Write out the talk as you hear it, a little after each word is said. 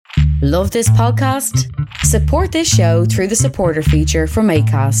Love this podcast? Support this show through the supporter feature from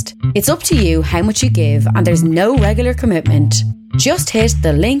Acast. It's up to you how much you give and there's no regular commitment. Just hit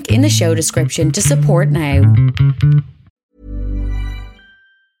the link in the show description to support now.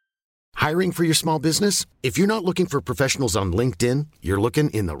 Hiring for your small business? If you're not looking for professionals on LinkedIn, you're looking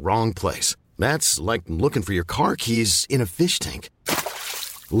in the wrong place. That's like looking for your car keys in a fish tank.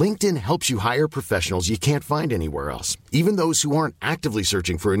 LinkedIn helps you hire professionals you can't find anywhere else, even those who aren't actively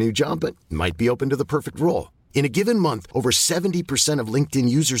searching for a new job but might be open to the perfect role. In a given month, over 70% of LinkedIn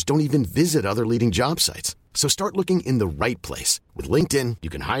users don't even visit other leading job sites. So start looking in the right place. With LinkedIn, you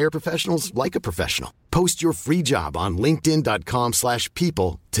can hire professionals like a professional. Post your free job on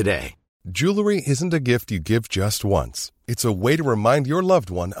linkedin.com/people today. Jewelry isn't a gift you give just once. It's a way to remind your loved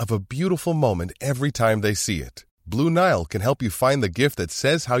one of a beautiful moment every time they see it. Blue Nile can help you find the gift that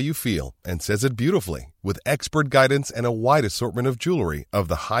says how you feel and says it beautifully, with expert guidance and a wide assortment of jewelry of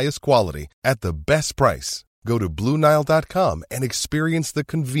the highest quality at the best price. Go to BlueNile.com and experience the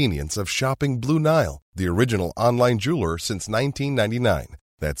convenience of shopping Blue Nile, the original online jeweler since 1999.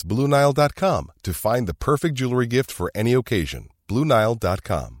 That's BlueNile.com to find the perfect jewelry gift for any occasion.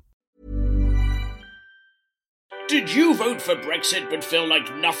 BlueNile.com. Did you vote for Brexit but feel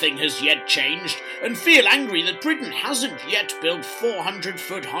like nothing has yet changed, and feel angry that Britain hasn't yet built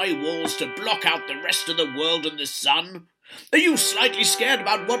 400-foot-high walls to block out the rest of the world and the sun? Are you slightly scared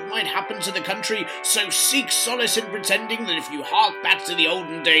about what might happen to the country, so seek solace in pretending that if you hark back to the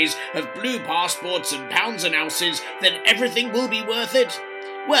olden days of blue passports and pounds and ounces, then everything will be worth it?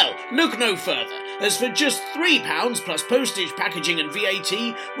 Well, look no further, as for just £3 plus postage, packaging and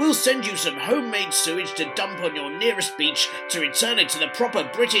VAT, we'll send you some homemade sewage to dump on your nearest beach to return it to the proper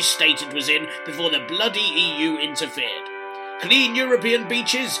British state it was in before the bloody EU interfered. Clean European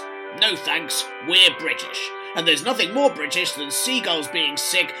beaches? No thanks, we're British. And there's nothing more British than seagulls being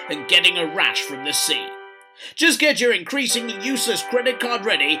sick and getting a rash from the sea. Just get your increasingly useless credit card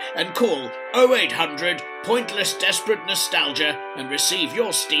ready and call 0800 Pointless Desperate Nostalgia and receive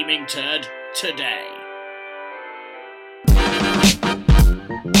your steaming turd today.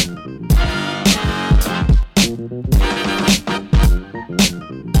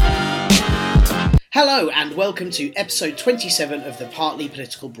 Hello and welcome to episode 27 of the Partly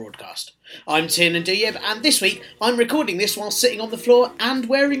Political Broadcast. I'm Tiernan Douieb and this week I'm recording this while sitting on the floor and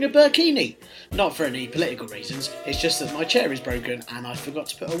wearing a burkini. Not for any political reasons, it's just that my chair is broken and I forgot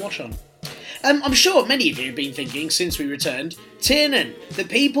to put a wash on. I'm sure many of you have been thinking since we returned, Tiernan, the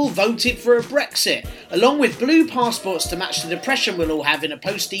people voted for a Brexit, along with blue passports to match the depression we'll all have in a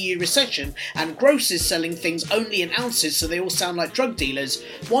post-EU recession and grocers selling things only in ounces so they all sound like drug dealers.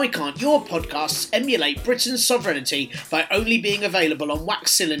 Why can't your podcasts emulate Britain's sovereignty by only being available on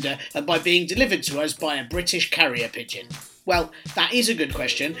wax cylinder and by being delivered to us by a British carrier pigeon? Well, that is a good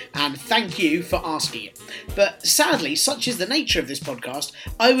question, and thank you for asking it. But sadly, such is the nature of this podcast,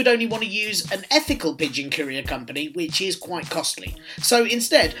 I would only want to use an ethical pigeon courier company, which is quite costly. So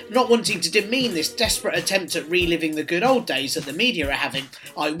instead, not wanting to demean this desperate attempt at reliving the good old days that the media are having,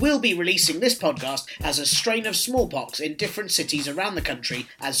 I will be releasing this podcast as a strain of smallpox in different cities around the country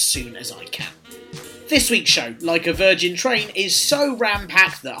as soon as I can. This week's show, like a Virgin train, is so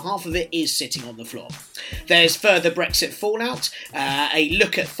ram-packed that half of it is sitting on the floor. There's further Brexit fallout, a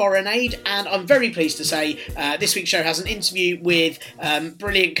look at foreign aid, and I'm very pleased to say this week's show has an interview with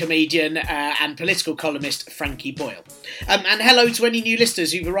brilliant comedian and political columnist Frankie Boyle. And hello to any new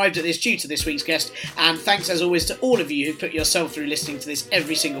listeners who've arrived at this due to this week's guest, and thanks as always to all of you who've put yourself through listening to this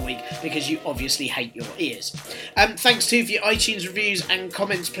every single week because you obviously hate your ears. Thanks too for your iTunes reviews and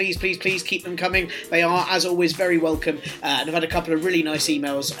comments. Please keep them coming. They are, as always, very welcome, and I've had a couple of really nice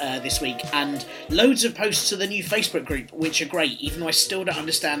emails this week, and loads of posts to the new Facebook group, which are great, even though I still don't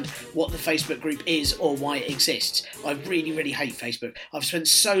understand what the Facebook group is or why it exists. I really hate Facebook. I've spent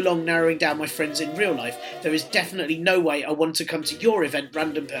so long narrowing down my friends in real life, there is definitely no way I want to come to your event,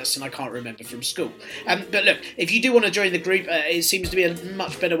 random person I can't remember from school. But look, if you do want to join the group, it seems to be a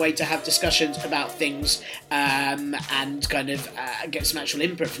much better way to have discussions about things and kind of get some actual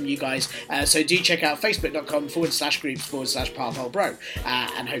input from you guys. So do check out facebook.com/groups/ParPolBro,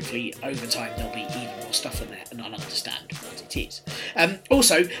 and hopefully over time there'll be even more stuff in there and I'll understand what it is.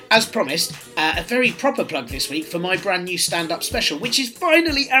 Also, as promised, a very proper plug this week for my brand new stand-up special, which is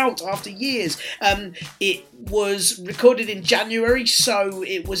finally out after years. It was recorded in January, so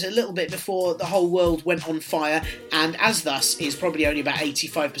it was a little bit before the whole world went on fire, and as thus is probably only about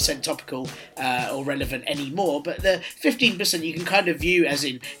 85% topical or relevant anymore, but the 15% you can kind of view as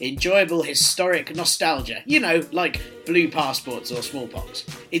in enjoyable historic nostalgia, like blue passports or smallpox.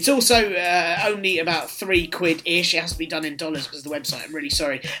 It's also only about £3-ish. It has to be done in dollars because of the website, I'm really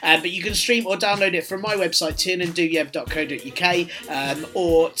sorry, but you can stream or download it from my website tiernandoyeb.co.uk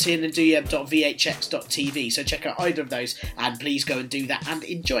or tiernandoyeb.vhx.tv, so check out either of those and please go and do that and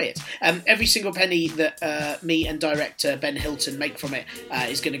enjoy it. Every single penny that me and director Ben Hilton make from it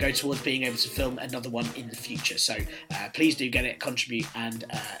is going to go towards being able to film another one in the future, so please do get it, contribute and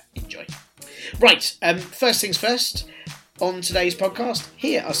enjoy. Right, first things first, on today's podcast,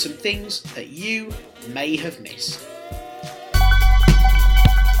 here are some things that you may have missed.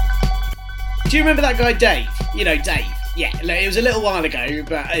 Do you remember that guy Dave? Dave. Yeah, it was a little while ago,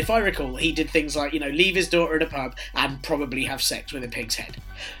 but if I recall, he did things like, leave his daughter at a pub and probably have sex with a pig's head.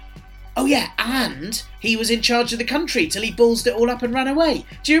 Oh yeah, and he was in charge of the country till he ballsed it all up and ran away.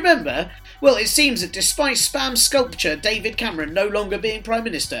 Do you remember? Well, it seems that despite spam sculpture David Cameron no longer being Prime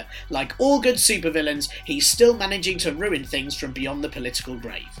Minister, like all good supervillains, he's still managing to ruin things from beyond the political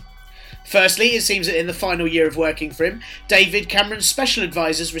grave. Firstly, it seems that in the final year of working for him, David Cameron's special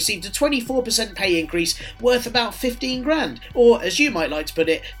advisors received a 24% pay increase worth about 15 grand, or as you might like to put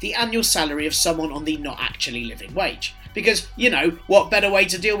it, the annual salary of someone on the not actually living wage. Because, what better way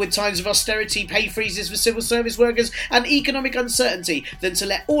to deal with times of austerity, pay freezes for civil service workers and economic uncertainty than to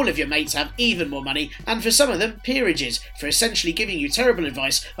let all of your mates have even more money, and for some of them, peerages, for essentially giving you terrible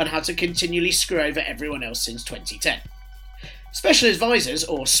advice on how to continually screw over everyone else since 2010. Special advisors,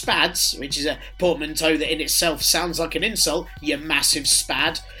 or SPADs, which is a portmanteau that in itself sounds like an insult, you massive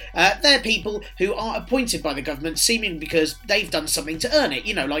spad, they're people who are appointed by the government seeming because they've done something to earn it,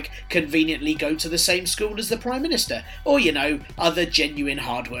 like conveniently go to the same school as the Prime Minister, or, other genuine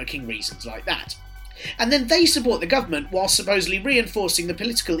hard-working reasons like that. And then they support the government while supposedly reinforcing the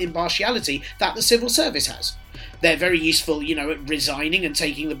political impartiality that the civil service has. They're very useful, at resigning and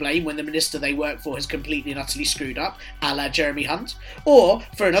taking the blame when the minister they work for has completely and utterly screwed up, a la Jeremy Hunt. Or,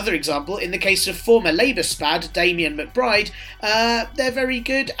 for another example, in the case of former Labour spad Damien McBride, they're very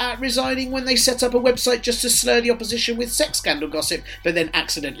good at resigning when they set up a website just to slur the opposition with sex scandal gossip, but then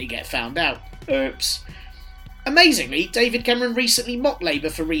accidentally get found out. Oops. Amazingly, David Cameron recently mocked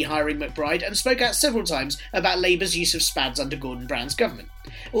Labour for rehiring McBride and spoke out several times about Labour's use of SPADs under Gordon Brown's government.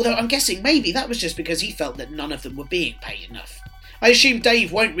 Although I'm guessing maybe that was just because he felt that none of them were being paid enough. I assume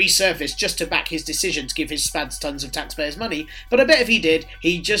Dave won't resurface just to back his decision to give his SPADs tons of taxpayers' money, but I bet if he did,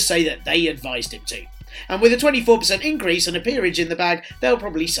 he'd just say that they advised him to. And with a 24% increase and a peerage in the bag, they'll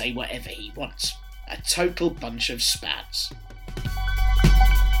probably say whatever he wants. A total bunch of SPADs.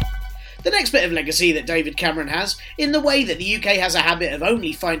 The next bit of legacy that David Cameron has, in the way that the UK has a habit of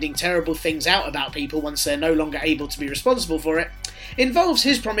only finding terrible things out about people once they're no longer able to be responsible for it, involves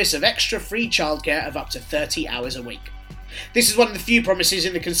his promise of extra free childcare of up to 30 hours a week. This is one of the few promises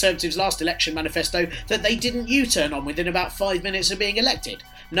in the Conservatives' last election manifesto that they didn't U-turn on within about 5 minutes of being elected.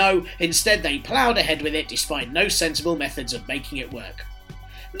 No, instead they ploughed ahead with it despite no sensible methods of making it work.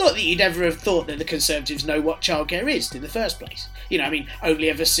 Not that you'd ever have thought that the Conservatives know what childcare is in the first place. Only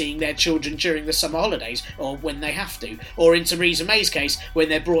ever seeing their children during the summer holidays, or when they have to, or in Theresa May's case, when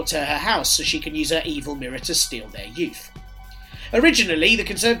they're brought to her house so she can use her evil mirror to steal their youth. Originally, the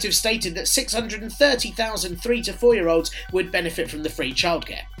Conservatives stated that 630,000 3 to 4 year olds would benefit from the free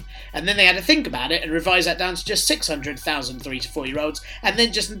childcare. And then they had to think about it and revise that down to just 600,000 3 to 4 year olds, and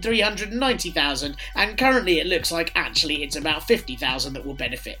then just 390,000, and currently it looks like actually it's about 50,000 that will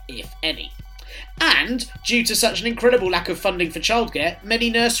benefit, if any. And, due to such an incredible lack of funding for childcare, many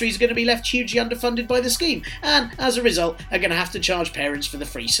nurseries are going to be left hugely underfunded by the scheme, and as a result are going to have to charge parents for the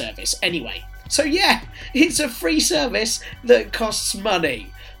free service anyway. So yeah, it's a free service that costs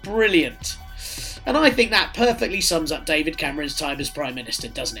money. Brilliant. And I think that perfectly sums up David Cameron's time as Prime Minister,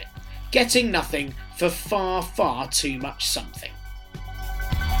 doesn't it? Getting nothing for far, far too much something.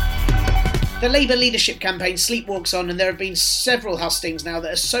 The Labour leadership campaign sleepwalks on, and there have been several hustings now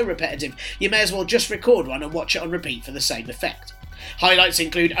that are so repetitive you may as well just record one and watch it on repeat for the same effect. Highlights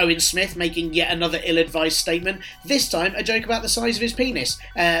include Owen Smith making yet another ill-advised statement, this time a joke about the size of his penis,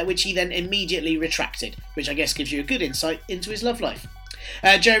 which he then immediately retracted, which I guess gives you a good insight into his love life.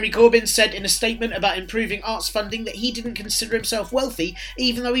 Jeremy Corbyn said in a statement about improving arts funding that he didn't consider himself wealthy,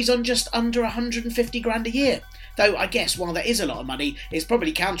 even though he's on just under 150 grand a year. Though I guess while that is a lot of money, it's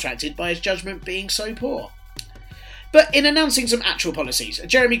probably counteracted by his judgment being so poor. But in announcing some actual policies,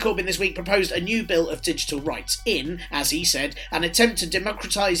 Jeremy Corbyn this week proposed a new bill of digital rights in, as he said, an attempt to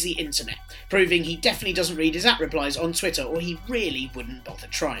democratise the internet, proving he definitely doesn't read his app replies on Twitter or he really wouldn't bother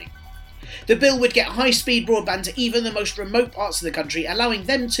trying. The bill would get high-speed broadband to even the most remote parts of the country, allowing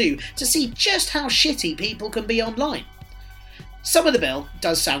them too to see just how shitty people can be online. Some of the bill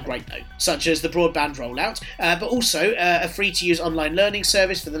does sound great though, such as the broadband rollout, but also a free-to-use online learning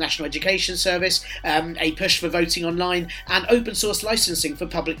service for the National Education Service, a push for voting online, and open-source licensing for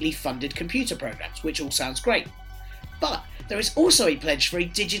publicly funded computer programs, which all sounds great. But there is also a pledge for a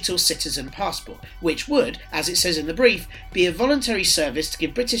digital citizen passport, which would, as it says in the brief, be a voluntary service to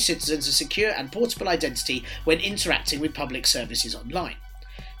give British citizens a secure and portable identity when interacting with public services online.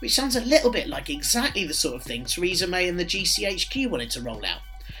 Which sounds a little bit like exactly the sort of thing Theresa May and the GCHQ wanted to roll out.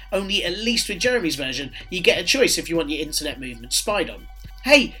 Only at least with Jeremy's version, you get a choice if you want your internet movement spied on.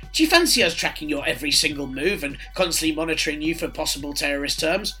 Hey, do you fancy us tracking your every single move and constantly monitoring you for possible terrorist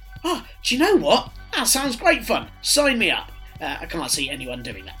terms? Oh, do you know what? That sounds great fun. Sign me up. I can't see anyone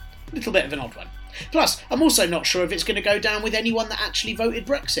doing that. A little bit of an odd one. Plus, I'm also not sure if it's going to go down with anyone that actually voted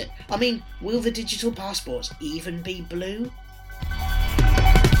Brexit. I mean, will the digital passports even be blue?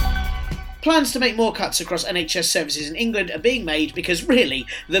 Plans to make more cuts across NHS services in England are being made because really,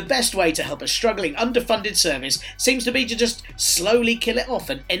 the best way to help a struggling underfunded service seems to be to just slowly kill it off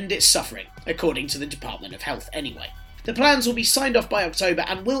and end its suffering, according to the Department of Health anyway. The plans will be signed off by October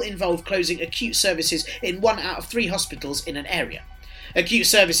and will involve closing acute services in 1 out of 3 hospitals in an area. Acute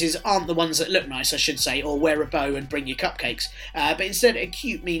services aren't the ones that look nice, I should say, or wear a bow and bring you cupcakes, but instead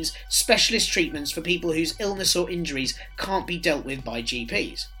acute means specialist treatments for people whose illness or injuries can't be dealt with by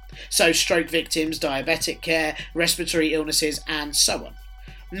GPs. So stroke victims, diabetic care, respiratory illnesses, and so on.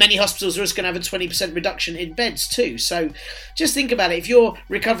 Many hospitals are also going to have a 20% reduction in beds too, so just think about it. If you're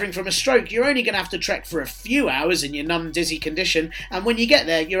recovering from a stroke, you're only going to have to trek for a few hours in your numb, dizzy condition, and when you get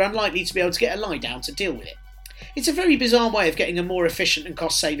there, you're unlikely to be able to get a lie down to deal with it. It's a very bizarre way of getting a more efficient and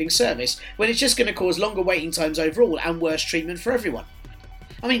cost-saving service, when it's just going to cause longer waiting times overall and worse treatment for everyone.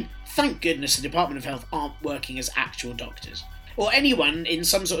 I mean, thank goodness the Department of Health aren't working as actual doctors. Or anyone in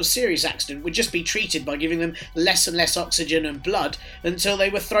some sort of serious accident would just be treated by giving them less and less oxygen and blood until they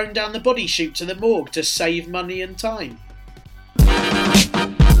were thrown down the body chute to the morgue to save money and time.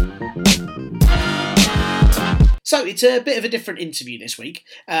 So it's a bit of a different interview this week.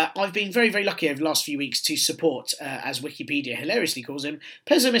 I've been very, very lucky over the last few weeks to support, as Wikipedia hilariously calls him,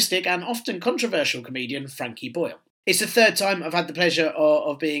 pessimistic and often controversial comedian Frankie Boyle. It's the 3rd time I've had the pleasure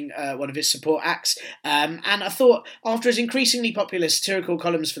of being one of his support acts, and I thought after his increasingly popular satirical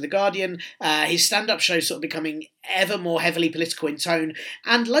columns for The Guardian, his stand-up show sort of becoming ever more heavily political in tone,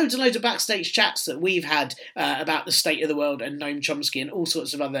 and loads of backstage chats that we've had about the state of the world and Noam Chomsky and all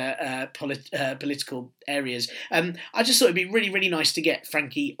sorts of other political areas, I just thought it'd be really, really nice to get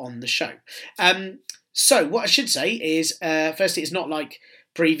Frankie on the show. So what I should say is, firstly, it's not like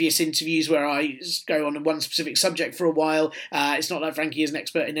previous interviews where I go on one specific subject for a while. It's not like Frankie is an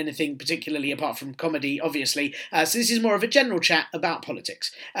expert in anything particularly apart from comedy, obviously. So this is more of a general chat about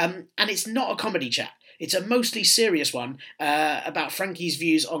politics. And it's not a comedy chat. It's a mostly serious one about Frankie's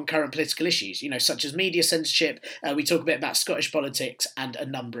views on current political issues, such as media censorship. We talk a bit about Scottish politics and a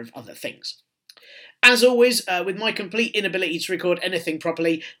number of other things. As always, with my complete inability to record anything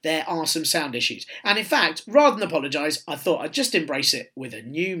properly, there are some sound issues. And in fact, rather than apologise, I thought I'd just embrace it with a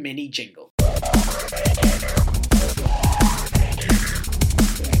new mini jingle.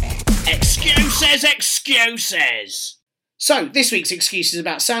 Excuses, excuses! So, this week's excuses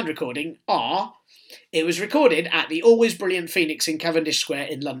about sound recording are: it was recorded at the always brilliant Phoenix in Cavendish Square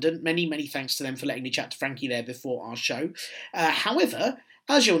in London. Many, many thanks to them for letting me chat to Frankie there before our show. However,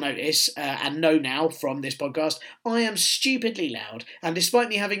 as you'll notice, and know now from this podcast, I am stupidly loud, and despite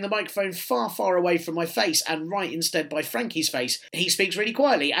me having the microphone far, far away from my face and right instead by Frankie's face, he speaks really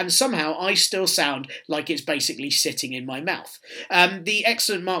quietly, and somehow I still sound like it's basically sitting in my mouth. The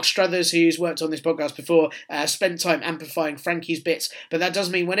excellent Mark Struthers, who's worked on this podcast before, spent time amplifying Frankie's bits, but that does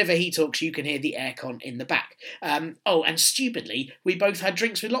mean whenever he talks, you can hear the aircon in the back. And stupidly, we both had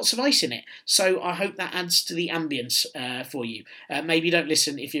drinks with lots of ice in it, so I hope that adds to the ambience for you. Maybe don't listen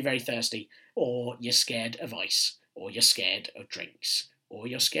if you're very thirsty, or you're scared of ice, or you're scared of drinks, or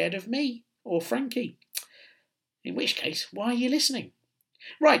you're scared of me, or Frankie. In which case, why are you listening?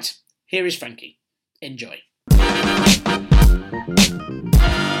 Right, here is Frankie. Enjoy.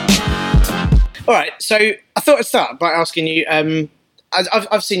 Alright, so I thought I'd start by asking you,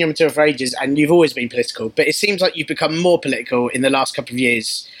 I've seen your material for ages, and you've always been political, but it seems like you've become more political in the last couple of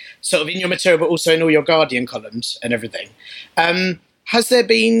years, sort of in your material, but also in all your Guardian columns and everything. Has there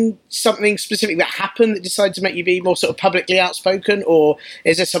been something specific that happened that decided to make you be more sort of publicly outspoken, or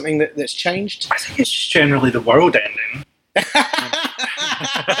is there something that's changed? I think it's just generally the world ending.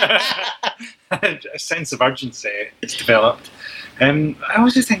 A sense of urgency is developed. I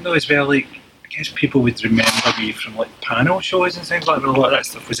also think though as well, like, I guess people would remember me from like panel shows and things like that. A lot of that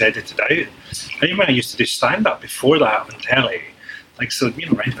stuff was edited out. And even when I used to do stand-up before that on telly, like, so, you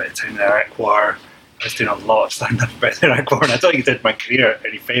know, right about the time of the Iraq War, I was doing a lot of stand-up about the Iraq War, and I don't think it did my career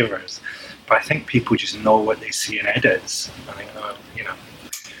any favours. But I think people just know what they see in edits. I think, you know.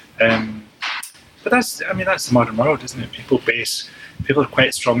 But that's the modern world, isn't it? People have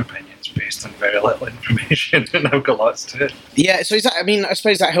quite strong opinions based on very little information, and I've got lots to it. Yeah, so is that, I mean, I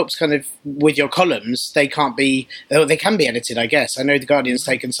suppose that helps kind of with your columns. They can be edited, I guess. I know The Guardian's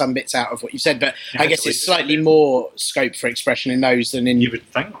taken some bits out of what you said, but yeah, I guess it's slightly more scope for expression in those than in... You would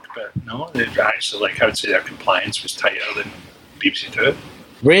think, but no, they've actually, like, I would say their compliance was tighter than BBC Two.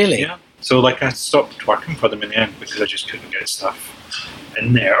 Really? Yeah. So, like, I stopped working for them in the end because I just couldn't get stuff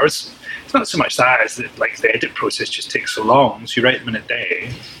in there. It's not so much that, as that, like, the edit process just takes so long. So you write them in a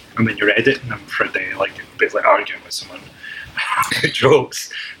day, and then you're editing them for a day, like basically arguing with someone about jokes.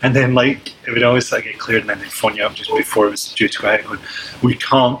 And then, like, it would always like get cleared, and then they'd phone you up just before it was due to go out going, "We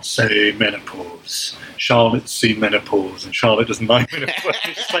can't say menopause. Charlotte's seen menopause, and Charlotte doesn't like menopause."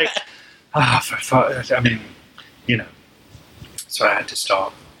 It's just like, for fuck. I mean, you know. So I had to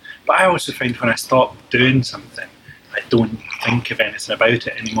stop. But I also find when I stop doing something, I don't think of anything about it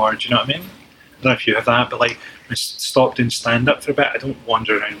anymore. Do you know what I mean? I don't know if you have that, but like, when I stopped doing stand-up for a bit, I don't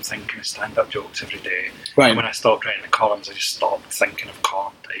wander around thinking of stand-up jokes every day. Right. And when I stopped writing the columns, I just stopped thinking of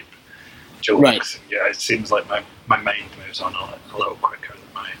column-type jokes. Right. And yeah, it seems like my mind moves on a little quicker than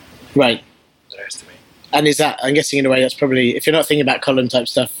the rest of me. And is that, I'm guessing in a way that's probably, if you're not thinking about column-type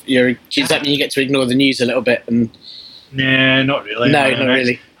stuff, does that mean you get to ignore the news a little bit? And Nah, not really. No, not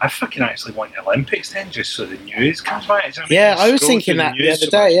really. I fucking actually want the Olympics then, just so the news comes back. You know what I mean? Yeah, I was thinking that the other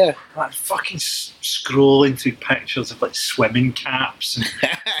day, yeah. Like, fucking scrolling through pictures of, like, swimming caps and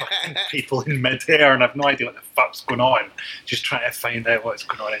fucking people in mid-air, and I've no idea what the fuck's going on. Just trying to find out what's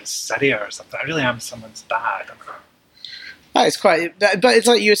going on in Syria or something. I really am someone's dad. I don't know. That is quite... But it's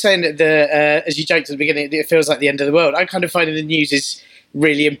like you were saying, that as you joked at the beginning, it feels like the end of the world. I kind of find the news is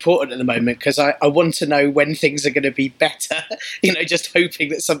really important at the moment because I want to know when things are going to be better. You know, just hoping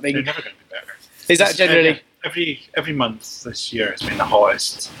that something... They're never going to be better. Is that generally... Every month this year has been the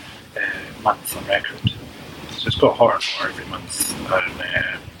hottest month on record. So it's got hotter and hotter every month,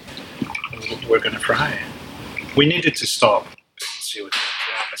 and we're going to fry. We needed to stop CO2 into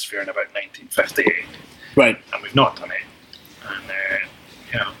the atmosphere in about 1958. Right. And we've not done it. And,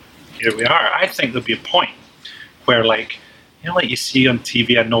 here we are. I think there'll be a point where, like, you know, like you see on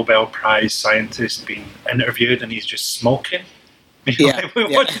TV a Nobel Prize scientist being interviewed and he's just smoking. You know, like, we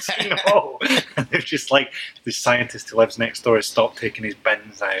want to know. And they're just like, the scientist who lives next door has stopped taking his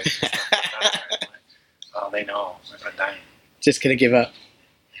bins out. And stuff like that. Like, oh, they know. We're going to die. Just going to give up.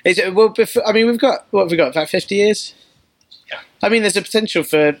 Is it, well, I mean, what have we got, about 50 years? Yeah. I mean, there's a potential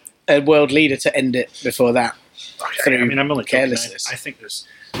for a world leader to end it before that. Okay. I mean, I'm only carelessness. I think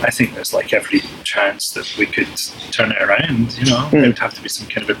there's like every chance that we could turn it around, you know. It would have to be some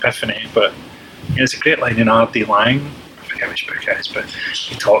kind of epiphany, but you know, it's a great line in R.D. Laing, I forget which book it is, but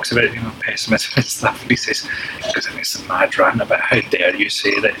he talks about, you know, pessimism and stuff, and he says, because I think it's a mad rant about how dare you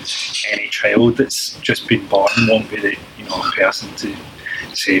say that any child that's just been born won't be the, you know, person to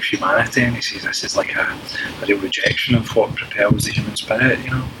save humanity, and he says this is like a real rejection of what propels the human spirit, you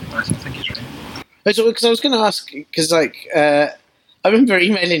know. I don't think he's right. Because I was going to ask, because like I remember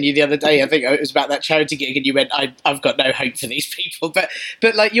emailing you the other day. I think it was about that charity gig, and you went, "I've got no hope for these people." But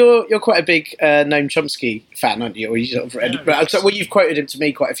like you're quite a big Noam Chomsky fan, aren't you? Or you sort of read, well, you've quoted him to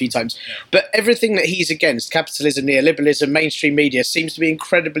me quite a few times. Yeah. But everything that he's against, capitalism, neoliberalism, mainstream media, seems to be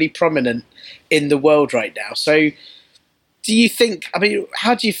incredibly prominent in the world right now. So, do you think? I mean,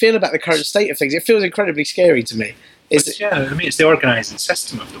 how do you feel about the current state of things? It feels incredibly scary to me. It's the organising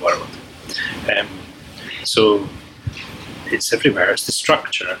system of the world. So it's everywhere. It's the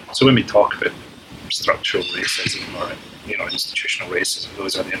structure. So when we talk about structural racism or, you know, institutional racism,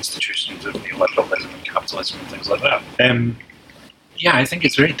 those are the institutions of neoliberalism and capitalism and things like that. I think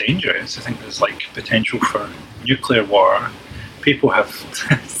it's very dangerous. I think there's like potential for nuclear war. People have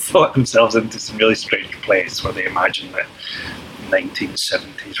thought themselves into some really strange place where they imagine that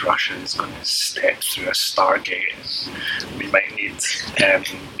 1970s Russia is going to step through a Stargate. We might need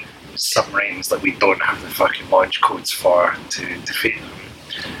submarines that we don't have the fucking launch codes for to defeat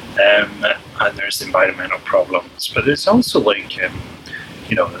them. And there's environmental problems, but there's also like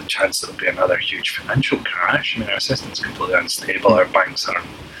the chance that there'll be another huge financial crash. I mean, our system's completely unstable, our banks aren't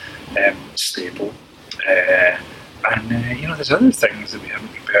stable. And there's other things that we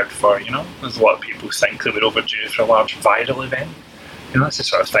haven't prepared for. There's a lot of people think that we're overdue for a large viral event. That's the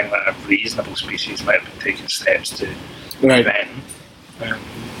sort of thing that a reasonable species might have been taking steps to prevent. And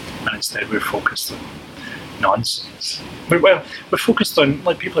instead we're focused on nonsense. We're focused on,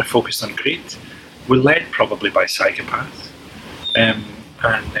 people are focused on greed. We're led probably by psychopaths. I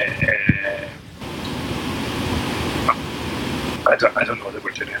don't know that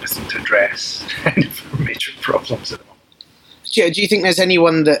we're doing anything to address any major problems at the moment. Do you think there's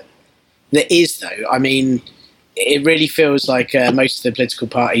anyone that is, though? I mean, it really feels like most of the political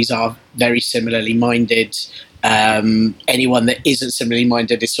parties are very similarly minded. Anyone that isn't similarly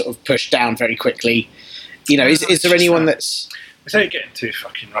minded is sort of pushed down very quickly. Is there anyone that's... Without getting too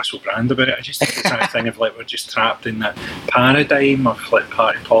fucking Russell Brand about it, I just think it's a thing of we're just trapped in the paradigm of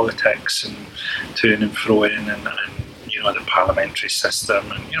party politics and to and fro and the parliamentary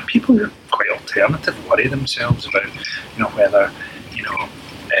system, and people who are quite alternative worry themselves about whether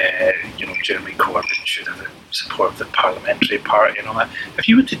Jeremy Corbyn should have the support of the parliamentary party and all that. If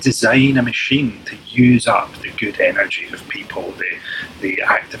you were to design a machine to use up the good energy of people, the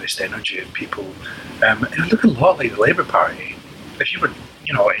activist energy of people, it would look a lot like the Labour Party. If you were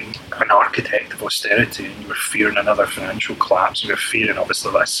an architect of austerity and you were fearing another financial collapse, you were fearing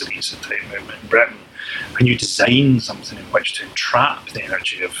obviously that Syriza type movement in Britain, and you design something in which to entrap the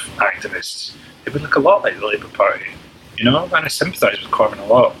energy of activists, it would look a lot like the Labour Party. And I sympathise with Corbyn a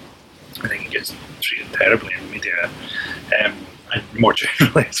lot. I think he gets treated terribly in the media, and more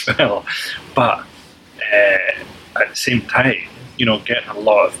generally as well. But at the same time, getting a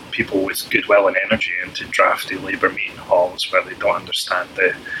lot of people with goodwill and energy into drafty Labour meeting halls where they don't understand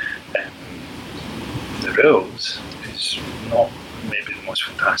the rules is not maybe the most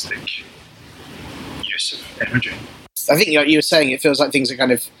fantastic use of energy. I think you were saying it feels like things are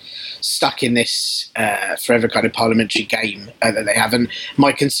kind of stuck in this forever kind of parliamentary game that they have. And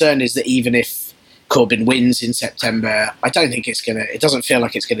my concern is that even if Corbyn wins in September, I don't think it doesn't feel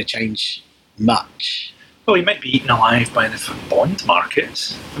like it's going to change much. Well, he might be eaten alive by the bond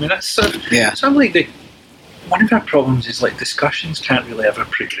markets. I mean, that's sort of like one of our problems is discussions can't really ever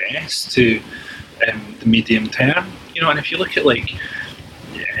progress to the medium term. And if you look at the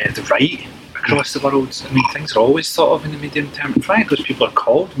right across the world, I mean, things are always thought of in the medium term. In fact, those people are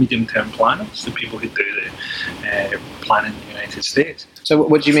called medium term planners, the people who do the planning in the United States. So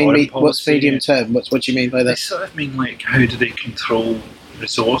what do you mean? What's medium term? What do you mean by that? They sort of mean how do they control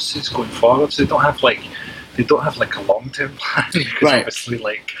resources going forward? So they don't have a long-term plan, because obviously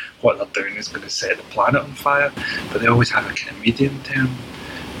what they're doing is going to set the planet on fire, but they always have a kind of medium-term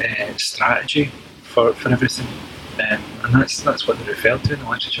strategy for everything, and that's what they refer to in the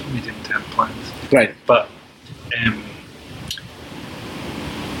literature, medium-term plans. Right. But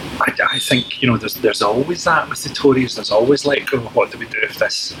I think there's always that with the Tories. There's always what do we do if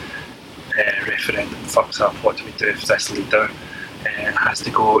this referendum fucks up? What do we do if this leader has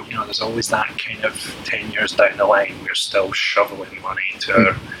to go? There's always that kind of 10 years down the line, we're still shoveling money to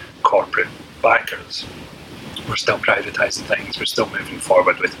our corporate backers. We're still privatising things. We're still moving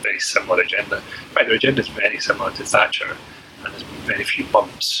forward with a very similar agenda. In fact, their agenda is very similar to Thatcher, and there's been very few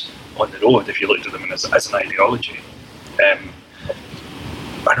bumps on the road if you looked at them as an ideology. And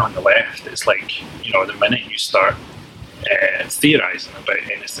on the left, it's the minute you start theorising about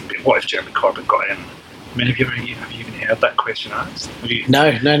anything, what if Jeremy Corbyn got in? I mean, have you even heard that question asked?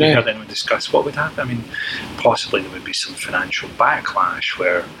 No. Have you heard anyone discuss what would happen? I mean, possibly there would be some financial backlash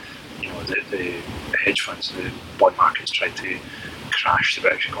where, the hedge funds, the bond markets tried to crash the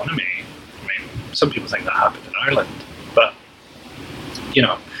British economy. I mean, some people think that happened in Ireland, but,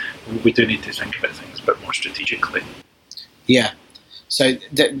 we do need to think about things a bit more strategically. Yeah. So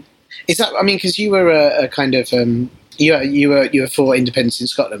is that? I mean, because you were a kind of you were for independence in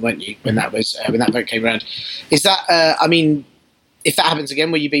Scotland, weren't you? When that vote came around, is that? I mean, if that happens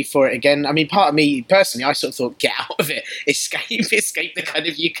again, will you be for it again? I mean, part of me personally, I sort of thought, get out of it, escape the kind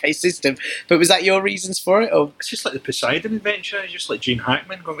of UK system. But was that your reasons for it, or it's just like the Poseidon Adventure? It's just like Gene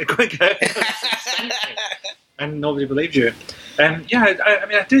Hackman going, "We're going to get out," and nobody believed you. I mean,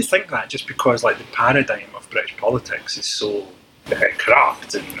 I do think that just because the paradigm of British politics is so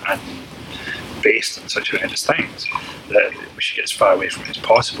corrupt and based on such horrendous things that we should get as far away from it as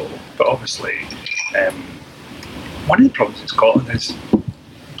possible. But obviously, one of the problems in Scotland is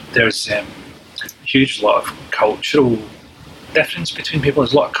there's a huge lot of cultural difference between people.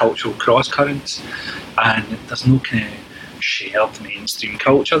 There's a lot of cultural cross currents, and there's no kind of shared mainstream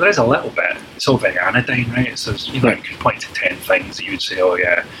culture. There is a little bit. It's all very anodyne, right? So, you could point to 10 things that you would say, oh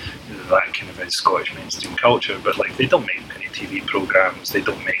yeah, that kind of is Scottish mainstream culture, but like they don't make many TV programmes, they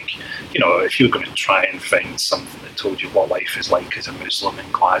don't make, if you were going to try and find something that told you what life is like as a Muslim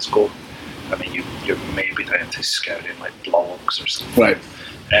in Glasgow, I mean, you're maybe down to scouring like blogs or something. Right.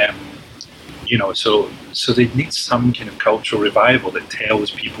 So they need some kind of cultural revival that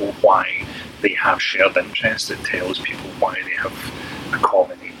tells people why they have shared interests, that tells people why they have a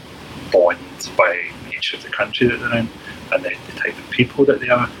common bond by nature of the country that they're in and the type of people that they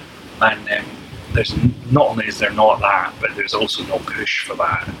are. And there's not only is there not that, but there's also no push for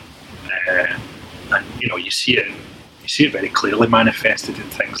that. And you see it very clearly manifested in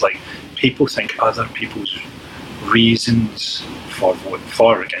things like people think other people's reasons for voting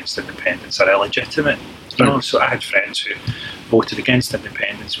for or against independence are illegitimate. So I had friends who voted against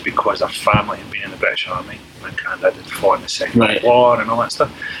independence because their family had been in the British Army. My granddad had fought in the Second World War and all that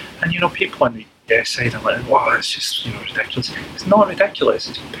stuff. And people on the yes side are like, wow, it's just ridiculous. It's not ridiculous.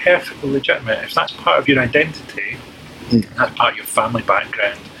 It's perfectly legitimate. If that's part of your identity, that's part of your family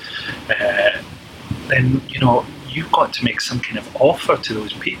background, then you've got to make some kind of offer to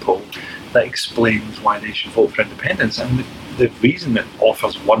those people that explains why they should vote for independence. And the reason that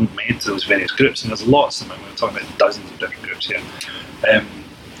offers weren't made to those various groups, and there's lots of them, we're talking about dozens of different groups here,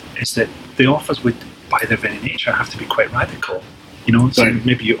 is that the offers would, by their very nature, have to be quite radical. So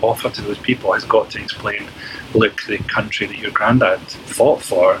maybe you offer to those people has got to explain, look, the country that your granddad fought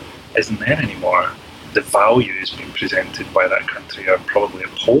for isn't there anymore. The values being presented by that country are probably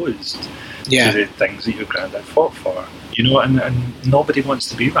opposed to the things that your granddad fought for. And nobody wants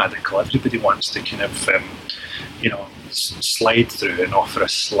to be radical. Everybody wants to kind of, slide through and offer a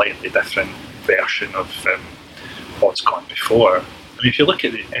slightly different version of what's gone before. I mean, if you look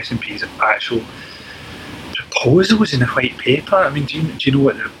at the SNP's actual proposals in the white paper, I mean, do you know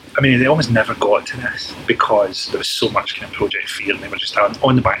what? They almost never got to this because there was so much kind of project fear, and they were just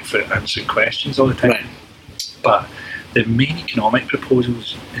on the back foot answering questions all the time. Right. But the main economic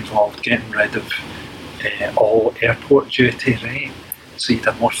proposals involved getting rid of all airport duty, right? So you'd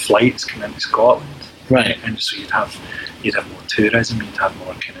have more flights coming into Scotland, right? And so you'd have more tourism, you'd have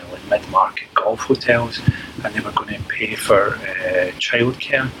more kind of like mid-market golf hotels, and they were going to pay for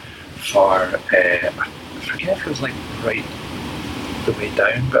childcare for I forget if it was like right the way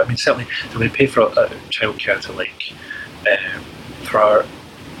down, but I mean certainly they would pay for childcare to like for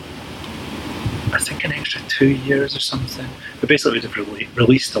I think an extra 2 years or something. But basically would have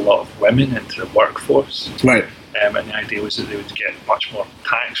released a lot of women into the workforce. Right. And the idea was that they would get much more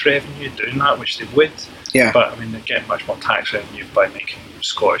tax revenue doing that, which they would. Yeah. But I mean, they'd get much more tax revenue by making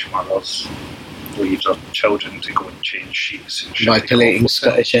Scottish mothers leave their children to go and change sheets. And by polluting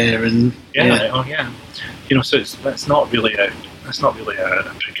Scottish air and so that's not really a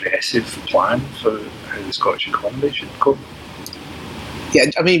progressive plan for how the Scottish economy should go. Yeah,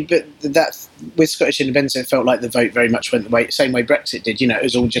 I mean, but that's with Scottish independence. It felt like the vote very much went the same way Brexit did. It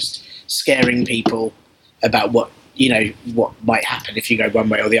was all just scaring people about what might happen if you go one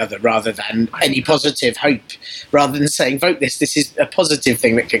way or the other, rather than any positive hope. Rather than saying vote this is a positive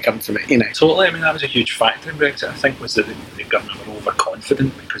thing that could come from it. Totally. I mean, that was a huge factor in Brexit. I think was that the government were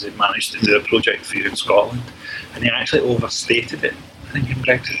overconfident because they managed to do a project for you in Scotland, and they actually overstated it. I think in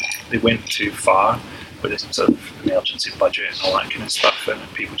Brexit they went too far with this sort of emergency budget and all that kind of stuff, and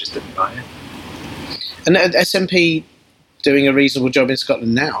people just didn't buy it. And SNP doing a reasonable job in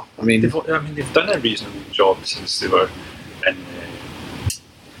Scotland now. They've done a reasonable job since they were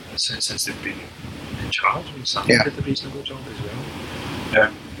since they've been in charge, and Sam did a reasonable job as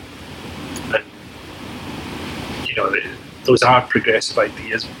well. And those are progressive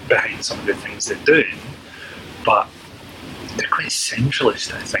ideas behind some of the things they're doing, but they're quite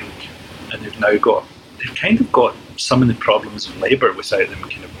centralist, I think, and they've kind of got some of the problems of Labour without them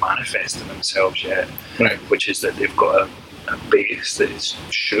kind of manifesting themselves yet, right. Which is that they've got a base that is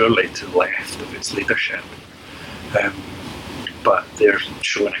surely to the left of its leadership, but they're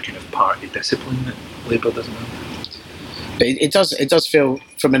showing a kind of party discipline that Labour doesn't have. But it does feel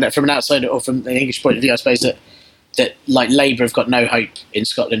from an outsider or from the English point of view, I suppose, that like Labour have got no hope in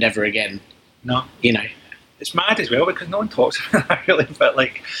Scotland ever again. No, it's mad as well because no one talks about that really, but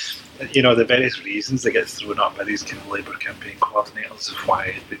like. The various reasons that get thrown up by these kind of Labour campaign coordinators of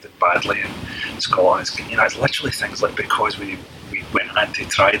why they did badly in Scotland. It's literally things like because we went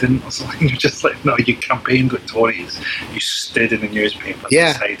anti-Trident or something. You're just like, no, you campaigned with Tories. You stood in the newspaper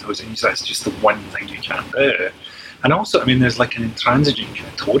beside us, and that's just the one thing you can't do. And also, there's like an intransigent kind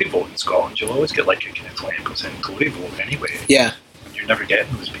of Tory vote in Scotland. You'll always get like a kind of 20% Tory vote anyway. Yeah. you're never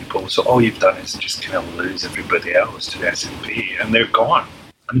getting those people. So all you've done is just kind of lose everybody else to the SNP, and they're gone.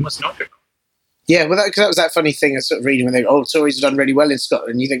 And they must not be gone. Yeah, well, that was that funny thing I was sort of reading when they go, Tories have done really well in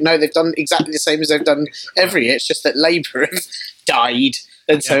Scotland. You think, no, they've done exactly the same as they've done every year. It's just that Labour have died,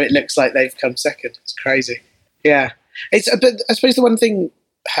 and so it looks like they've come second. It's crazy. Yeah. But I suppose the one thing,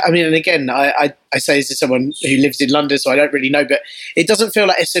 I mean, and again, I say this as someone who lives in London, so I don't really know, but it doesn't feel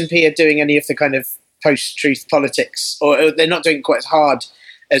like SNP are doing any of the kind of post-truth politics, or they're not doing it quite as hard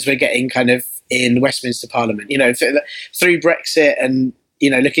as we're getting kind of in Westminster Parliament. You know, through Brexit and, you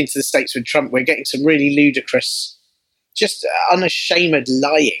know, looking to the States with Trump, we're getting some really ludicrous, just unashamed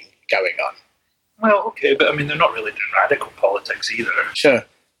lying going on. Well, okay, but I mean, they're not really doing radical politics either. Sure.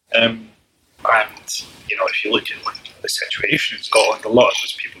 And, you know, if you look at the situation in Scotland, a lot of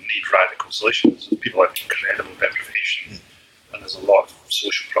those people need radical solutions. People have incredible deprivation, and there's a lot of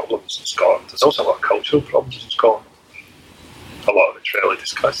social problems in Scotland. There's also a lot of cultural problems in Scotland. A lot of it's rarely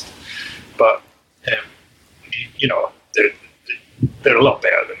discussed. But, you know, they're a lot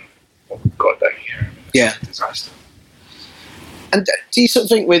better than what we've got down here. I mean, it's a disaster. And do you sort of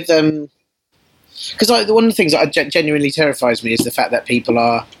think with... Because one of the things that genuinely terrifies me is the fact that people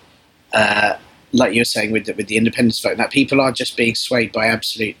are... like you were saying with the independence vote, that people are just being swayed by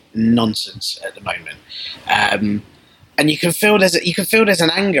absolute nonsense at the moment, and you can feel there's an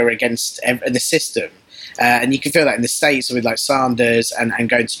anger against the system, and you can feel that in the States with like Sanders and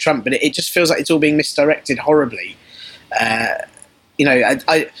going to Trump, but it just feels like it's all being misdirected horribly. You know,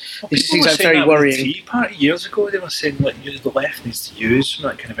 it just seems like very worrying. The Tea Party years ago, they were saying like the left needs to use some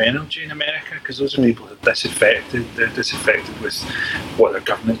of that kind of energy in America, because those are people who are disaffected. They're disaffected with what their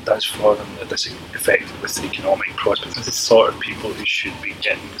government does for them. They're disaffected with the economic prospects. They're the sort of people who should be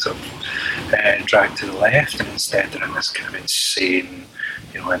getting sort of dragged to the left, and instead they're in this kind of insane,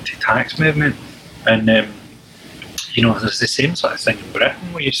 you know, anti-tax movement. And you know, there's the same sort of thing in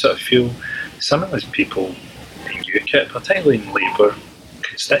Britain, where you sort of feel some of those people in UKIP, particularly in Labour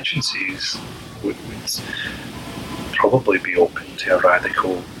constituencies, would probably be open to a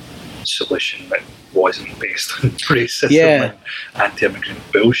radical solution that wasn't based on racism and anti-immigrant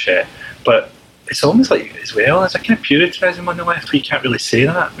bullshit. But it's almost like, as well, there's a kind of puritanism on the left where you can't really say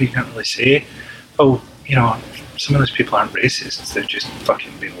that. Where you can't really say, oh, you know, some of those people aren't racist, they're just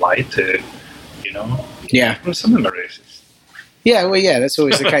fucking being lied to, you know? Yeah. Well, some of them are racist. Yeah, well, yeah, that's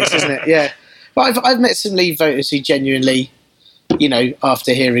always the case, isn't it? Yeah. But I've met some Leave voters who genuinely, you know,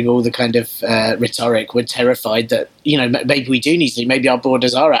 after hearing all the kind of rhetoric, were terrified that, you know, maybe we do need to, maybe our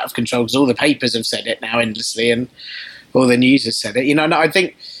borders are out of control because all the papers have said it now endlessly and all the news has said it. You know, and I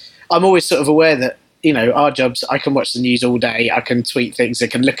think I'm always sort of aware that, you know, our jobs, I can watch the news all day, I can tweet things, I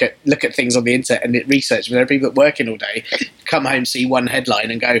can look at things on the internet and research. But there are people that work in all day, come home, see one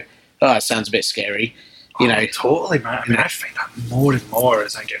headline and go, oh, that sounds a bit scary. You know, totally, man. I mean, I find that more and more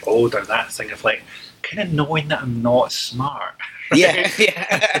as I get older. That thing of like, kind of knowing that I'm not smart. Right?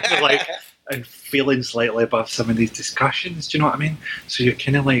 Yeah. Like, and feeling slightly above some of these discussions. Do you know what I mean? So you're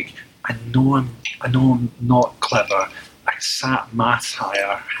kind of like, I know I'm not clever. I sat maths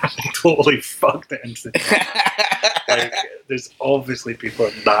higher. I totally fucked it into the like, there's obviously people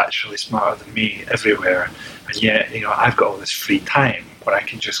who are naturally smarter than me everywhere, and yet, you know, I've got all this free time where I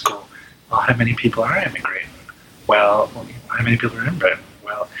can just go, well, how many people are immigrating? Well, how many people are in Britain?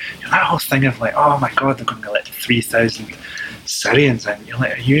 Well, you know, that whole thing of like, oh my God, they're going to let 3,000 Syrians in. You're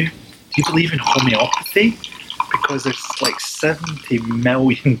like, do you believe in homeopathy? Because there's like 70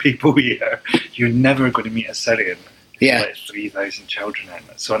 million people here. You're never going to meet a Syrian who let 3,000 children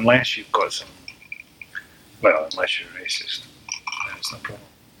in. So unless you've got some, well, unless you're racist, then it's no problem.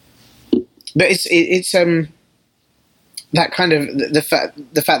 But it's that kind of the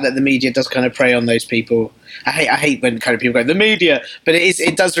fact that the media does kind of prey on those people. I hate when kind of people go the media, but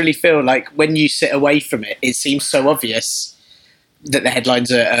it does really feel like when you sit away from it, it seems so obvious that the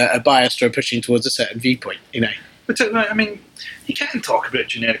headlines are biased or pushing towards a certain viewpoint. You know, but I mean, you can talk about it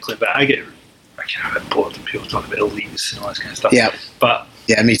generically, but I get a bit bored when people talk about elites and all this kind of stuff. Yeah, but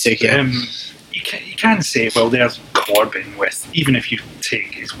yeah, me too. Yeah. You can say, well, there's Corbyn with, even if you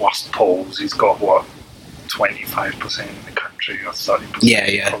take his worst polls, he's got what, 25% in the country or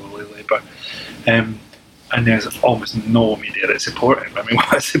 30% probably Labour. And there's almost no media that support him. I mean,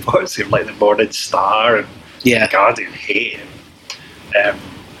 what supports him? Like the Morning Star and the Guardian hate him.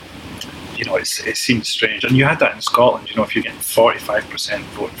 You know, it seems strange. And you had that in Scotland, you know, if you're getting 45%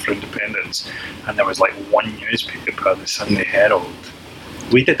 voting for independence, and there was like one newspaper, the Sunday Herald.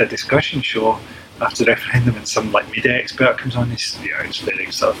 We did a discussion show after the referendum, and some like media expert comes on. He's very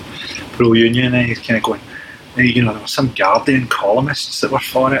sort of pro-union, and he's kind of going, you know, there were some Guardian columnists that were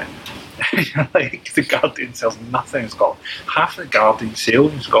for it. Like, the Guardian sells nothing in Scotland. Half the Guardian sale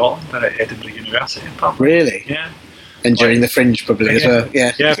in Scotland are at Edinburgh University in Pub. Really? Yeah. And during the Fringe, probably, as well.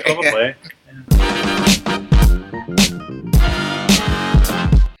 Yeah, yeah, probably.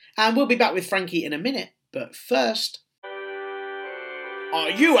 And we'll be back with Frankie in a minute, but first... Are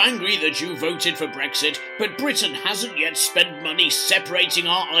you angry that you voted for Brexit, but Britain hasn't yet spent money separating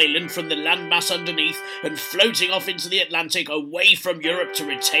our island from the landmass underneath and floating off into the Atlantic away from Europe to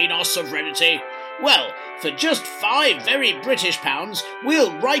retain our sovereignty? Well, for just £5 very British pounds,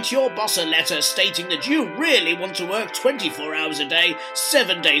 we'll write your boss a letter stating that you really want to work 24 hours a day,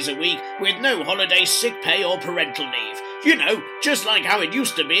 7 days a week, with no holiday, sick pay or parental leave. You know, just like how it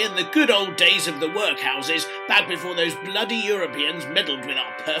used to be in the good old days of the workhouses, back before those bloody Europeans meddled with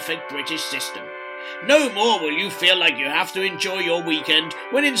our perfect British system. No more will you feel like you have to enjoy your weekend,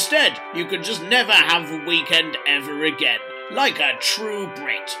 when instead you could just never have a weekend ever again, like a true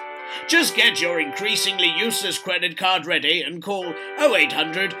Brit. Just get your increasingly useless credit card ready and call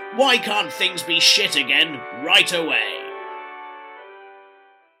 0800 Why Can't Things Be Shit Again right away.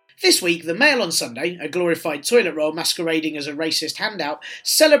 This week, the Mail on Sunday, a glorified toilet roll masquerading as a racist handout,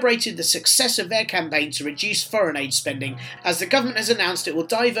 celebrated the success of their campaign to reduce foreign aid spending, as the government has announced it will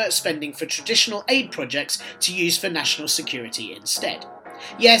divert spending for traditional aid projects to use for national security instead.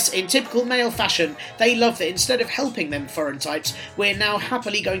 Yes, in typical Mail fashion, they love that instead of helping them foreign types, we're now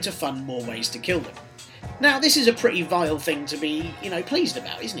happily going to fund more ways to kill them. Now, this is a pretty vile thing to be, pleased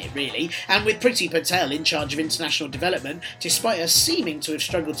about, isn't it, really? And with Priti Patel in charge of international development, despite her seeming to have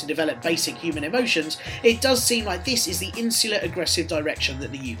struggled to develop basic human emotions, it does seem like this is the insular, aggressive direction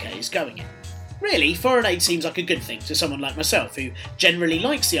that the UK is going in. Really, foreign aid seems like a good thing to someone like myself, who generally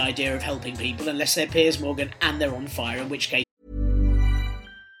likes the idea of helping people unless they're Piers Morgan and they're on fire, in which case...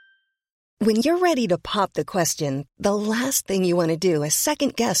 When you're ready to pop the question, the last thing you want to do is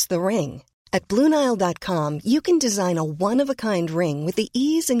second-guess the ring. At BlueNile.com, you can design a one-of-a-kind ring with the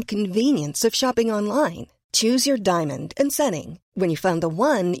ease and convenience of shopping online. Choose your diamond and setting. When you find the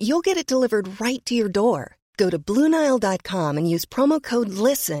one, you'll get it delivered right to your door. Go to BlueNile.com and use promo code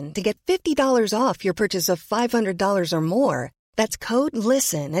LISTEN to get $50 off your purchase of $500 or more. That's code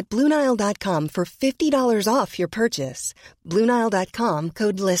LISTEN at BlueNile.com for $50 off your purchase. BlueNile.com,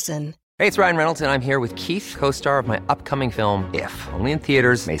 code LISTEN. Hey, it's Ryan Reynolds, and I'm here with Keith, co-star of my upcoming film, If, only in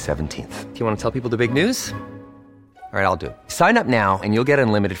theaters May 17th. Do you want to tell people the big news? All right, I'll do it. Sign up now and you'll get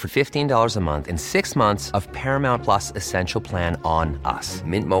unlimited for $15 a month and 6 months of Paramount Plus Essential Plan on us.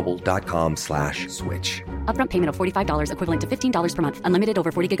 MintMobile.com/switch. Upfront payment of $45 equivalent to $15 per month. Unlimited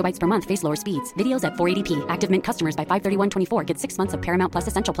over 40 gigabytes per month. Face lower speeds. Videos at 480p. Active Mint customers by 531.24 get 6 months of Paramount Plus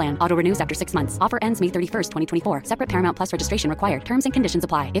Essential Plan. Auto renews after 6 months. Offer ends May 31st, 2024. Separate Paramount Plus registration required. Terms and conditions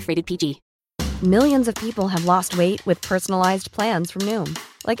apply if rated PG. Millions of people have lost weight with personalized plans from Noom.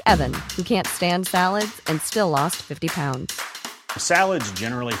 Like Evan, who can't stand salads and still lost 50 pounds. Salads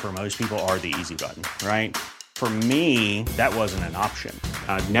generally for most people are the easy button, right? For me, that wasn't an option.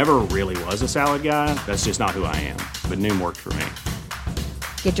 I never really was a salad guy. That's just not who I am. But Noom worked for me.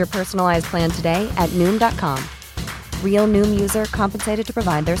 Get your personalized plan today at Noom.com. Real Noom user compensated to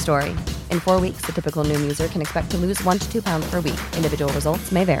provide their story. In 4 weeks, the typical Noom user can expect to lose 1 to 2 pounds per week. Individual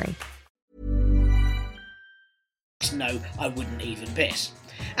results may vary. No, I wouldn't even piss.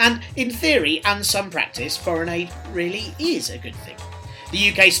 And in theory and some practice, foreign aid really is a good thing. The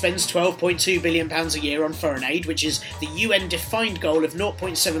UK spends £12.2 billion a year on foreign aid, which is the UN-defined goal of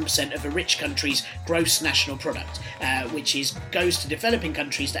 0.7% of a rich country's gross national product, which goes to developing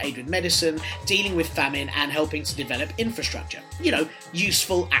countries to aid with medicine, dealing with famine, and helping to develop infrastructure.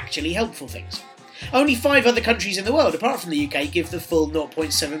 Useful, actually helpful things. Only 5 other countries in the world, apart from the UK, give the full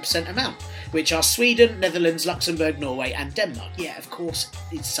 0.7% amount, which are Sweden, Netherlands, Luxembourg, Norway and Denmark. Yeah, of course,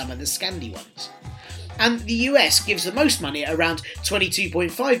 it's some of the Scandi ones. And the US gives the most money at around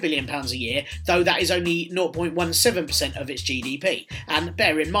 £22.5 billion a year, though that is only 0.17% of its GDP. And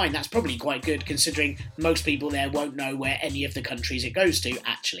bear in mind, that's probably quite good considering most people there won't know where any of the countries it goes to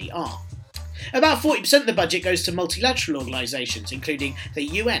actually are. About 40% of the budget goes to multilateral organisations, including the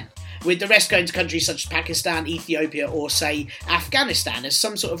UN, with the rest going to countries such as Pakistan, Ethiopia or, say, Afghanistan as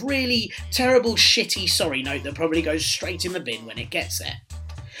some sort of really terrible, shitty sorry note that probably goes straight in the bin when it gets there.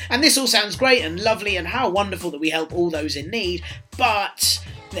 And this all sounds great and lovely and how wonderful that we help all those in need, but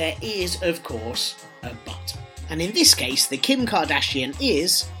there is, of course, a but. And in this case, the Kim Kardashian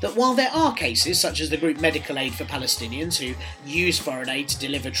is that while there are cases such as the group Medical Aid for Palestinians who use foreign aid to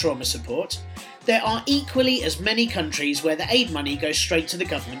deliver trauma support, there are equally as many countries where the aid money goes straight to the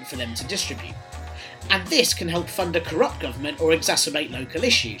government for them to distribute. and this can help fund a corrupt government or exacerbate local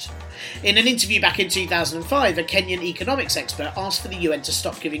issues. In an interview back in 2005, a Kenyan economics expert asked for the UN to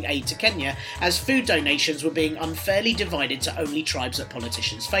stop giving aid to Kenya as food donations were being unfairly divided to only tribes that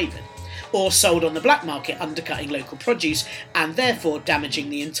politicians favoured, or sold on the black market, undercutting local produce and therefore damaging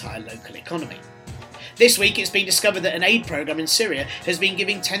the entire local economy. This week it's been discovered that an aid programme in Syria has been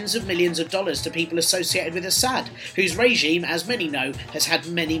giving tens of millions of dollars to people associated with Assad, whose regime, as many know, has had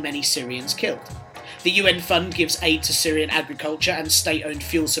many Syrians killed. The UN fund gives aid to Syrian agriculture and state-owned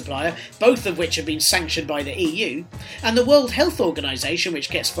fuel supplier, both of which have been sanctioned by the EU, and the World Health Organization, which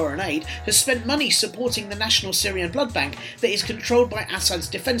gets foreign aid, has spent money supporting the National Syrian Blood Bank that is controlled by Assad's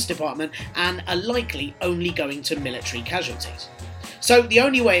defence department and are likely only going to military casualties. So the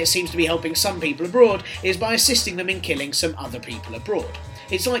only way it seems to be helping some people abroad is by assisting them in killing some other people abroad.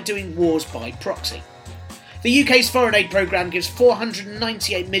 It's like doing wars by proxy. The UK's foreign aid programme gives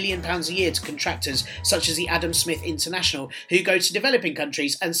 £498 million a year to contractors such as the Adam Smith International, who go to developing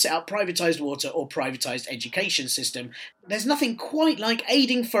countries and set up privatised water or privatised education system. There's nothing quite like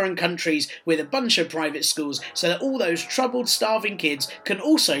aiding foreign countries with a bunch of private schools so that all those troubled, starving kids can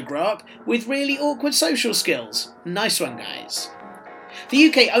also grow up with really awkward social skills. Nice one, guys. The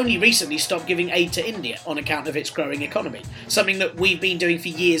UK only recently stopped giving aid to India on account of its growing economy, something that we've been doing for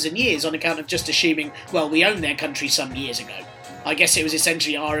years and years on account of just assuming, well, we owned their country some years ago. I guess it was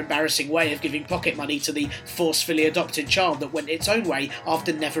essentially our embarrassing way of giving pocket money to the forcefully adopted child that went its own way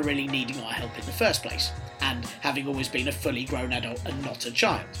after never really needing our help in the first place, and having always been a fully grown adult and not a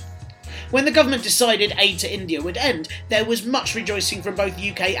child. When the government decided aid to India would end, there was much rejoicing from both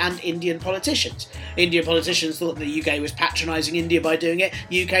UK and Indian politicians. Indian politicians thought the UK was patronising India by doing it,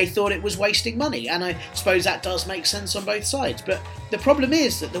 UK thought it was wasting money, and I suppose that does make sense on both sides. But the problem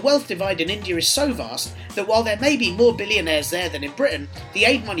is that the wealth divide in India is so vast that while there may be more billionaires there than in Britain, the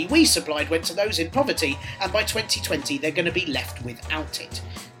aid money we supplied went to those in poverty, and by 2020 they're going to be left without it.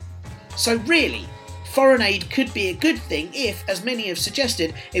 So really, foreign aid could be a good thing if, as many have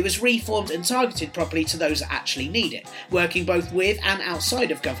suggested, it was reformed and targeted properly to those that actually need it, working both with and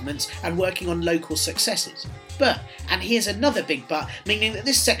outside of governments and working on local successes. But, and here's another big but, meaning that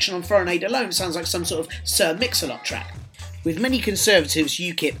this section on foreign aid alone sounds like some sort of Sir Mix-a-Lot track. With many Conservatives,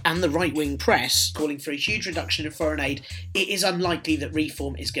 UKIP and the right-wing press calling for a huge reduction in foreign aid, it is unlikely that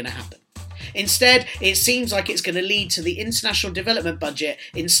reform is going to happen. Instead, it seems like it's going to lead to the international development budget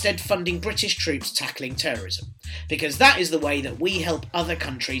instead funding British troops tackling terrorism. Because that is the way that we help other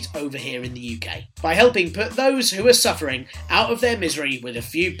countries over here in the UK, by helping put those who are suffering out of their misery with a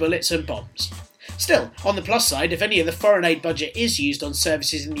few bullets and bombs. Still, on the plus side, if any of the foreign aid budget is used on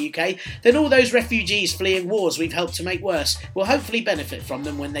services in the UK, then all those refugees fleeing wars we've helped to make worse will hopefully benefit from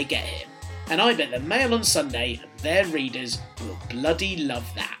them when they get here. And I bet the Mail on Sunday and their readers will bloody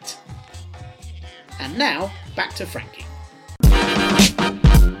love that. And now, back to Frankie.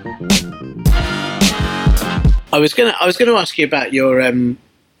 I was gonna ask you about your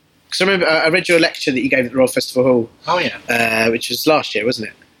because I remember I read your lecture that you gave at the Royal Festival Hall. Oh yeah, which was last year, wasn't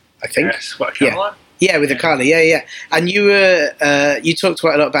it? I think. Yes, what, Carla? Yeah, with the Carla, yeah. And you were you talked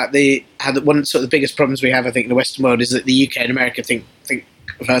quite a lot about how one of the biggest problems we have, I think, in the Western world is that the UK and America think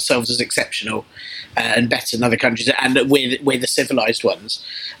of ourselves as exceptional and better than other countries, and that we're the civilised ones.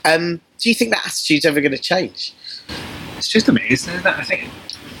 Do you think that attitude's ever going to change? It's just amazing, isn't it? I think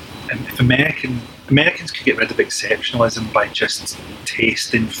if Americans could get rid of exceptionalism by just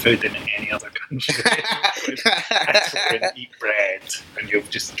tasting food in any other country, and eat bread, and you'll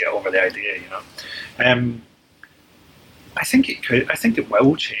just get over the idea, you know. I think it could. I think it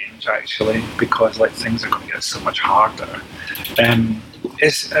will change actually, because things are going to get so much harder.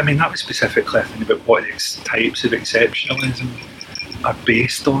 That was specifically, I think, about what types of exceptionalism are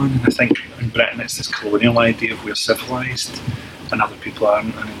based on. And I think in Britain it's this colonial idea of we're civilised and other people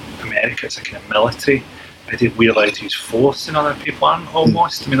aren't. And in America it's a kind of military idea we're allowed to use force and other people aren't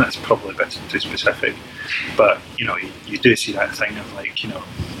almost. I mean, that's probably a bit too specific. But, you know, you do see that thing of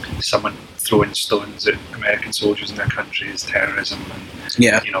someone throwing stones at American soldiers in their country is terrorism, and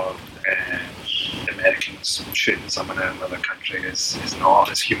Americans shooting someone in another country is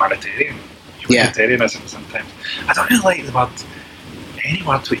not. It's humanitarianism sometimes. I don't really like the word. Any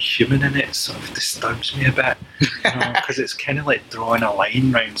word with human in it sort of disturbs me a bit, because it's kind of like drawing a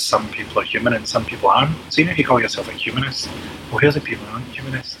line around some people are human and some people aren't. So even if you call yourself a humanist, well, here's the people who aren't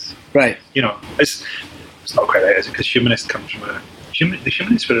humanists. Right. You know, it's not quite right, is it? Because humanist comes from the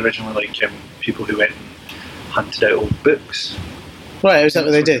humanists were originally people who went and hunted out old books. Right, is that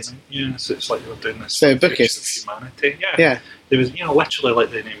what they did? Yeah, so it's like they were doing this. So bookists. Of humanity. Yeah. There was, literally like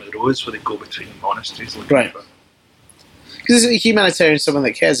the Name of the Rose, where they go between monasteries looking for Because a humanitarian is someone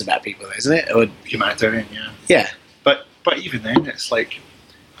that cares about people, isn't it? Or Humanitarian, yeah. Yeah. But even then, it's like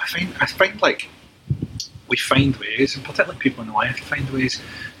I find like we find ways, and particularly people in life find ways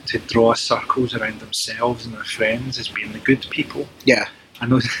to draw circles around themselves and their friends as being the good people. Yeah. I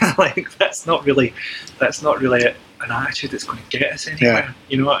know, like that's not really an attitude that's going to get us anywhere,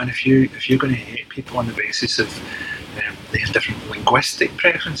 you know. And if you're going to hate people on the basis of they have different linguistic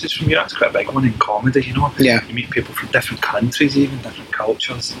preferences from you, that's quite a big one in comedy, you know. Yeah. You meet people from different countries, even different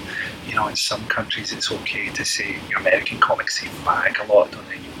cultures. You know, in some countries it's okay to say, American comics say fag a lot, don't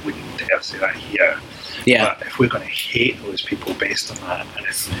they? You wouldn't dare say that here. Yeah. But if we're going to hate those people based on that, and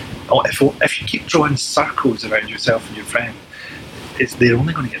if you keep drawing circles around yourself and your friend, they're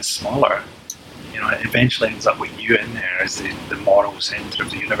only going to get smaller. You know, it eventually ends up with you in there as the moral centre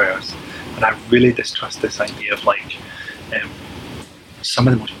of the universe. And I really distrust this idea of like some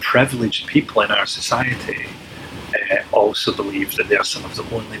of the most privileged people in our society also believe that they're some of the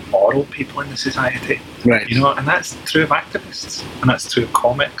only moral people in the society. Right. You know, and that's true of activists, and that's true of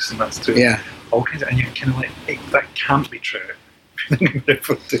comics, and that's true of all kinds of, and you're kind of like, hey, that can't be true.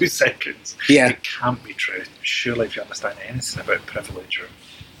 For 2 seconds. Yeah. It can't be true. Surely if you understand anything about privilege or...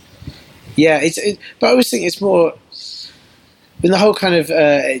 Yeah, but I always think it's more in the whole kind of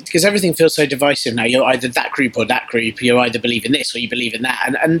because everything feels so divisive now. You're either that group or that group. You either believe in this or you believe in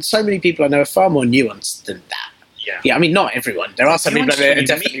that, and so many people I know are far more nuanced than that. Yeah, I mean, not everyone. There are some people that are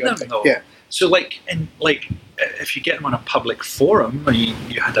definitely them, though. Yeah. So, if you get them on a public forum, or you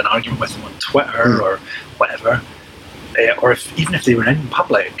had an argument with them on Twitter or whatever, or even if they were in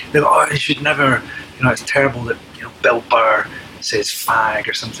public, they go, "Oh, you should never." You know, it's terrible that Bill Burr says fag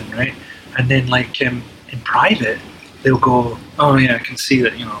or something, right? And then, in private, they'll go, "Oh yeah, I can see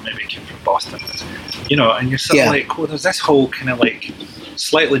that. Maybe it came from Boston." And you're sort of like, "Oh, there's this whole kind of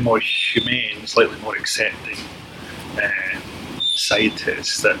slightly more humane, slightly more accepting side to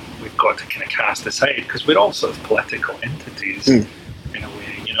us that we've got to kind of cast aside because we're all sort of political entities in a way."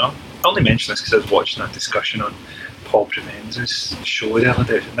 I only mention this because I was watching that discussion on Paul Provenza's show the other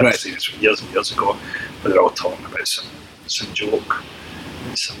day. I've never seen this from years and years ago, where they're all talking about some joke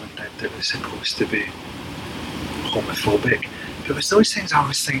that someone did that was supposed to be homophobic. But it was those things I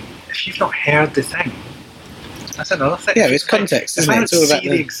always think, if you've not heard the thing, that's another thing. Yeah, it's context, isn't it? If I don't see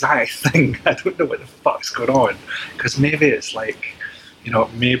the exact thing, I don't know what the fuck's going on. Because maybe it's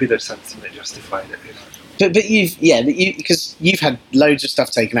maybe there's something that justified it. But because you've had loads of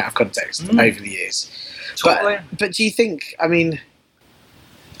stuff taken out of context over the years. Totally. But do you think? I mean,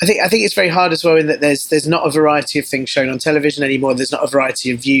 I think it's very hard as well in that there's not a variety of things shown on television anymore. There's not a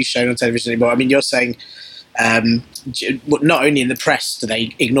variety of views shown on television anymore. I mean, you're saying not only in the press do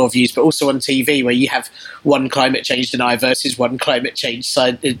they ignore views, but also on TV, where you have one climate change denier versus one climate change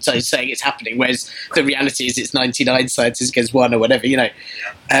side saying it's happening, whereas the reality is it's 99 scientists against one or whatever.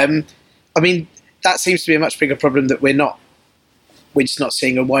 I mean, that seems to be a much bigger problem that we're just not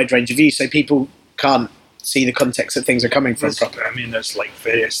seeing a wide range of views, so people can't see the context that things are coming from properly. I mean, there's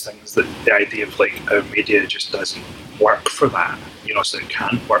various things that the idea of our media just doesn't work for that, so it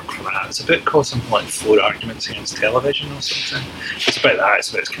can't work for that. It's a bit called something like 4 Arguments Against Television or something. It's about that.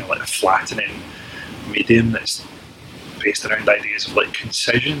 It's kind of like a flattening medium that's based around ideas of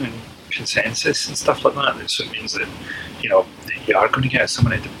concision and consensus and stuff like that. So it means that, you are going to get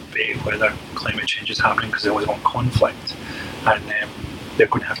someone to debate whether climate change is happening because they always want conflict. And they're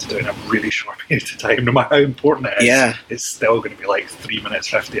going to have to do it in a really short period of time, no matter how important it is. Yeah. It's still going to be 3 minutes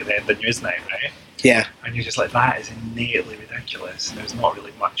 50 at the end of Newsnight, right? Yeah. And you're just that is innately ridiculous, and there's not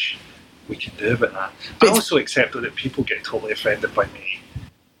really much we can do about that. But I also accept that people get totally offended by me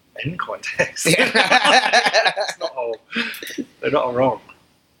in context. Yeah. They're not all wrong.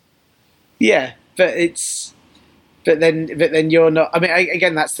 Yeah, but then you're not. I mean,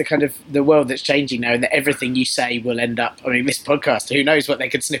 again, that's the kind of the world that's changing now, and that everything you say will end up. I mean, this podcast, who knows what they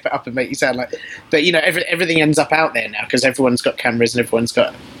could snip it up and make you sound like? But everything ends up out there now because everyone's got cameras and everyone's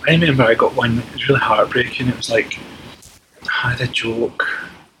got. I remember I got one. It was really heartbreaking. It was I had a joke,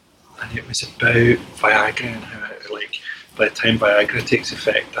 and it was about Viagra and how by the time Viagra takes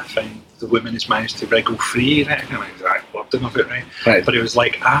effect, I find the woman has managed to wriggle free. I don't know the exact wording of it, right? But it was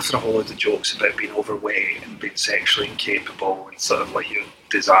after a whole load of jokes about being overweight and being sexually incapable and sort of your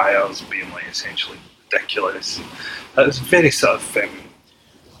desires being essentially ridiculous. It was very sort of a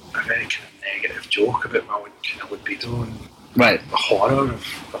very kind of negative joke about my own kind of libido and the horror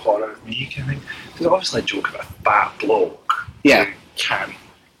of me kind of thing. There's obviously a joke about a fat bloke who can't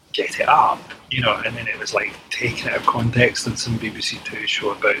get it up, and then it was taken out of context in some BBC Two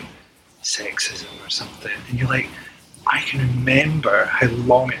show about sexism or something, and you're I can remember how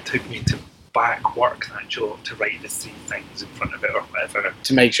long it took me to back work that joke to write the 3 things in front of it or whatever.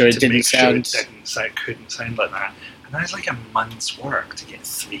 To make sure it couldn't sound like that. And that's like a month's work to get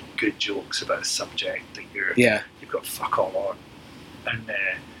 3 good jokes about a subject that you've got fuck all on. And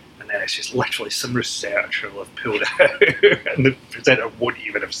then it's just literally some researcher will have pulled it out and the presenter won't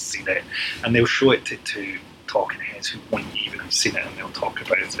even have seen it. And they'll show it to 2 talking heads who won't even have seen it, and they'll talk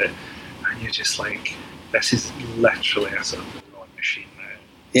about it. And you're just like, this is literally a sort of run machine now.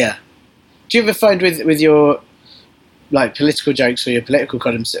 Yeah. Do you ever find with your like political jokes or your political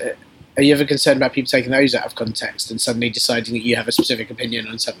columns, are you ever concerned about people taking those out of context and suddenly deciding that you have a specific opinion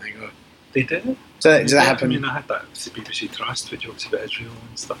on something? Or they do. Does that happen? I mean, I had that with the BBC Trust with jokes about Israel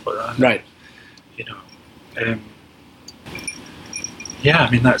and stuff like that. Right. You know, yeah. I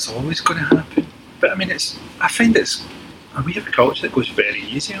mean, that's always going to happen. But I mean, I find we have a culture that goes very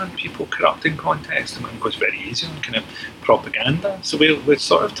easy on people corrupting context, and goes very easy on kind of propaganda. So we're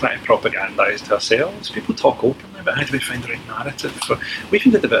sort of trying to propagandise to ourselves. People talk openly about how do we find the right narrative. We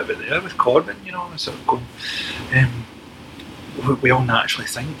even did a bit of it there with Corbyn, you know, sort of going, we all naturally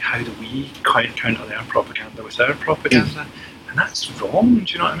think, how do we counter their propaganda with our propaganda? And that's wrong,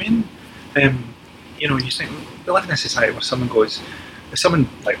 do you know what I mean? You know, you think, we live in a society where someone goes, if someone,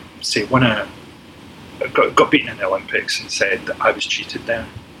 like, say, got beaten in the Olympics and said that I was cheated there,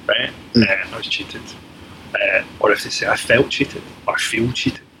 right? I was cheated. Or if they say I felt cheated or feel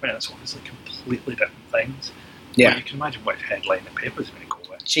cheated, right? That's obviously completely different things. Yeah. But you can imagine what headline the paper's going to go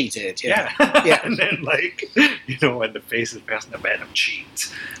with. Cheated, yeah. And then, like, you know, in the face of the person that made him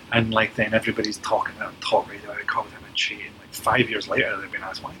cheat, and like then everybody's talking on talk radio, I called him a cheat. And like 5 years later, they've been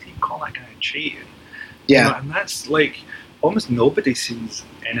asked, why did you call that guy a cheat? Yeah. You know, and that's like almost nobody sees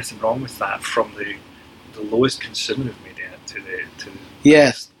anything wrong with that, from the lowest consumer of media to the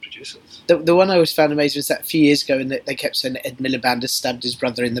best producers. The one I always found amazing was that a few years ago, and they kept saying that Ed Miliband has stabbed his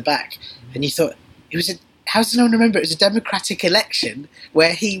brother in the back, and you thought, how does no one remember? It was a democratic election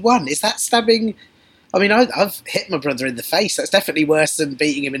where he won. Is that stabbing? I mean, I've hit my brother in the face. That's definitely worse than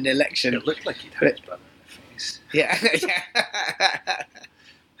beating him in the election. It looked like he'd hit his brother in the face. Yeah.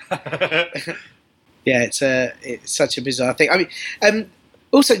 Yeah, it's such a bizarre thing. I mean,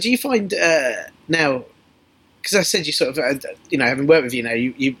 also, do you find now, because I said you sort of, having worked with you now,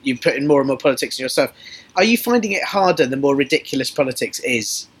 you put in more and more politics in your stuff. Are you finding it harder the more ridiculous politics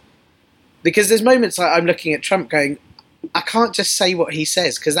is? Because there's moments like I'm looking at Trump going, I can't just say what he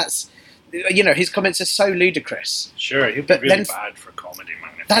says, because that's, his comments are so ludicrous. Sure, he'd be really bad for comedy,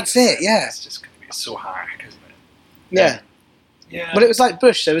 man. That's it, yeah. It's just going to be so hack, isn't it? Yeah. Yeah. Well, it was like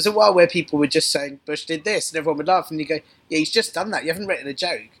Bush. There was a while where people were just saying Bush did this, and everyone would laugh, and you go, "Yeah, he's just done that. You haven't written a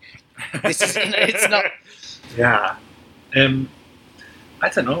joke. This is, it's not." Yeah, I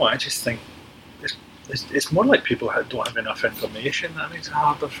don't know. I just think it's more like people don't have enough information. That makes it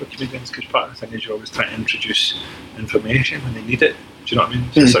harder for comedians, because part of the thing is you're always trying to introduce information when they need it. Do you know what I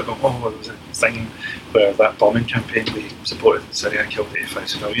mean? So it's like, there was a thing where that bombing campaign we supported in Syria killed 85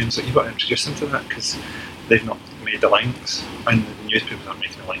 civilians. So you've got to introduce them to that, because they've not made the links, and the newspapers aren't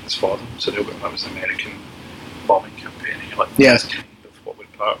making the links for them. So they'll go, that was the American bombing campaign, and you're like, that's kind of what we're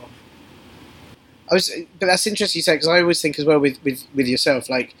part of. But that's interesting you say, because I always think as well with yourself,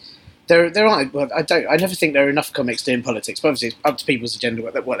 like there aren't. Well, I never think there are enough comics doing politics. But obviously, it's up to people's agenda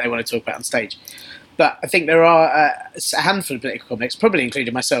what they want to talk about on stage. But I think there are a handful of political comics, probably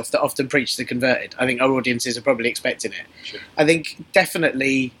including myself, that often preach the converted. I think our audiences are probably expecting it. Sure. I think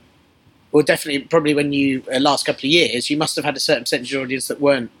definitely, probably when you last couple of years, you must have had a certain percentage of your audience that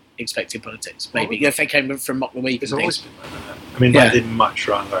weren't expecting politics. Maybe if they came from Mock the Week. It's always been like that. I mean, like, they'd much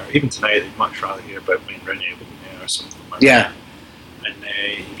rather, even tonight, they'd much rather hear about Wayne Rooney or something like that. And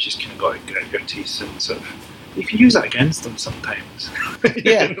you've just kind of got to grit your teeth and sort of. You can use that against them sometimes.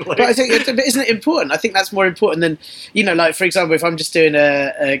 Yeah, but I think, isn't it important? I think that's more important than, like, for example, if I'm just doing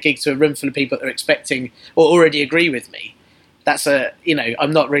a gig to a room full of people that are expecting or already agree with me, that's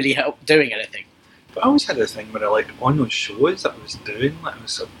I'm not really doing anything. But I always had a thing where on those shows that I was doing, like, I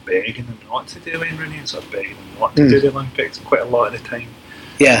was sort of begging them not to do Wayne Rooney and sort of begging them not to do the Olympics quite a lot of the time.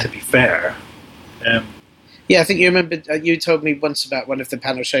 Yeah. To be fair. Yeah, I think you remember, you told me once about one of the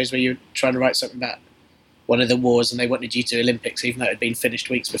panel shows where you were trying to write something about one of the wars, and they wanted you to do Olympics, even though it had been finished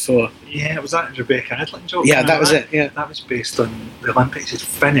weeks before. Yeah, it was that Rebecca Adlin joke. Yeah, that was it. Yeah, that was based on the Olympics had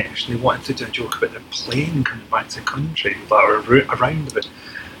finished, and they wanted to do a joke about their plane coming back to the country, or around a bit.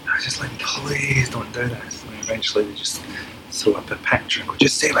 I was just like, please don't do this. And eventually, they just throw up a picture and go,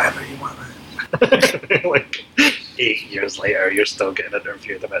 just say whatever you want. Like 8 years later, you're still getting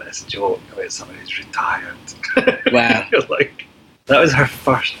interviewed about this joke about somebody who's retired. Wow. You're like, that was her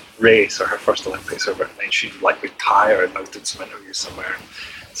first race or her first Olympics, or and then she retired and I did some interviews somewhere.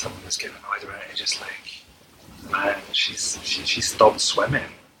 someone was getting annoyed about it, just like, man, she stopped swimming.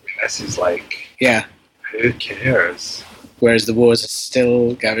 This is like, yeah, who cares? Whereas the wars are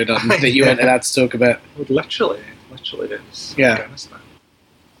still going on that you weren't allowed to talk about. Well, literally, it's Afghanistan.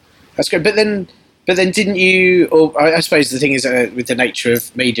 That's good, but then didn't you? Or I suppose the thing is, with the nature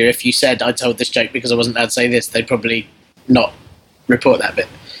of media, if you said I told this joke because I wasn't allowed to say this, they'd probably not report that bit.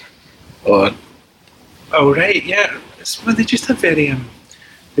 Or oh right, yeah. Well, they just have very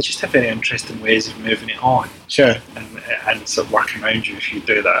interesting ways of moving it on. Sure. And sort of working around you if you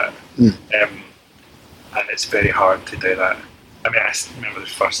do that. And it's very hard to do that. I mean, I remember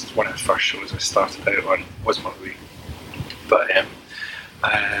one of the first shows I started out on wasn't my week, but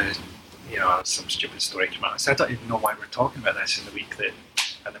some stupid story came out. I said, I don't even know why we're talking about this in the week that,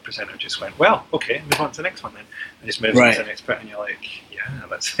 and the presenter just went, well, okay, move on to the next one then. And just moves on to the next bit, and you're like, yeah,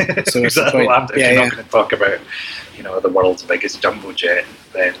 that's so exactly what happened. If you're not going to talk about, the world's biggest jumbo jet,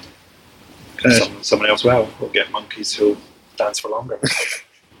 then someone else will get monkeys who'll dance for longer.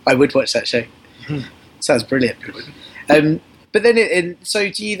 I would watch that show. Sounds brilliant. But then, so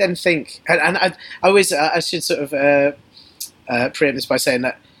do you then think? And I should sort of preempt this by saying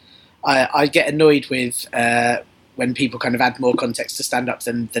that I get annoyed with when people kind of add more context to stand-up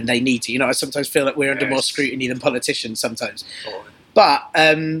than they need to. I sometimes feel like we're under more scrutiny than politicians sometimes. But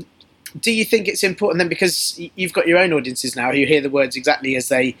do you think it's important then, because you've got your own audiences now who hear the words exactly as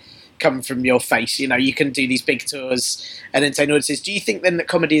they come from your face? You can do these big tours and entertain audiences. Do you think then that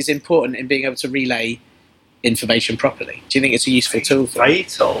comedy is important in being able to relay information properly? Do you think it's a useful tool?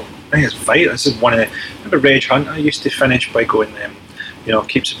 Vital. I think it's vital. This is one of the. Remember Reg Hunter used to finish by going,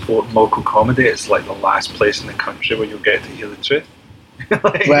 keep supporting local comedy. It's like the last place in the country where you'll get to hear the truth.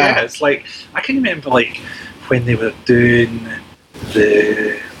 Wow. Yeah, it's like I can remember when they were doing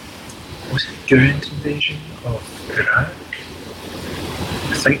was it ground invasion of Iraq?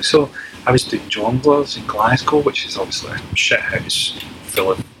 I think so. I was doing Jongleurs in Glasgow, which is obviously a shithouse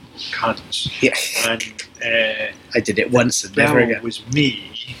full of cunts. Yeah. And I did it once and never again. It was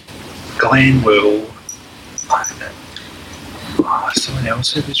me, Glenn Wool, someone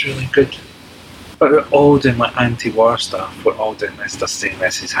else who was really good. But we're all doing anti-war stuff. We're all doing this, just saying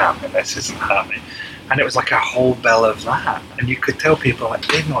this is happening, this isn't happening. And it was like a whole bill of that. And you could tell people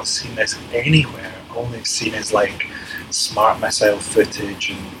they've not seen this anywhere. All they've seen is smart missile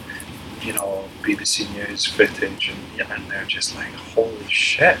footage and BBC News footage, and they're just like, holy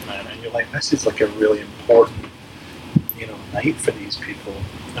shit, man. And you're like, this is a really important night for these people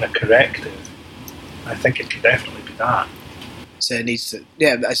and a corrective. I think it could definitely be that. So it needs to,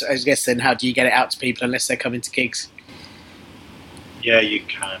 I guess then how do you get it out to people unless they're coming to gigs? Yeah, you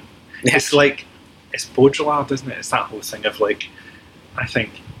can. Yeah. It's Baudrillard, isn't it? It's that whole thing of I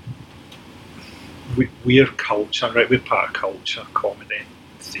think we're culture, right? We're part of culture, comedy,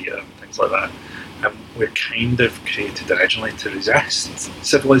 theatre, and things like that. And we're kind of created originally to resist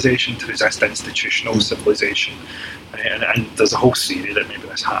civilization, to resist institutional civilization. And there's a whole theory that maybe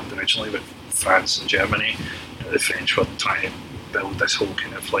this happened originally with France and Germany. The French were trying to build this whole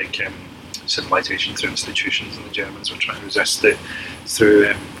kind of civilization through institutions, and the Germans were trying to resist it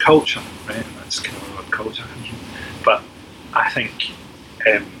through culture, right? And that's kind of what culture is. But I think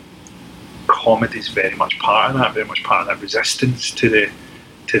comedy is very much part of that resistance to the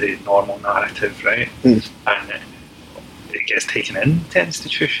normal narrative, right? And it gets taken into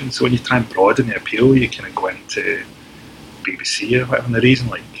institutions. So when you try and broaden the appeal, you kind of go into BBC or whatever. And the reason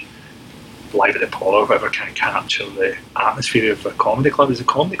Live at the Apollo or whatever can't capture the atmosphere of a comedy club is the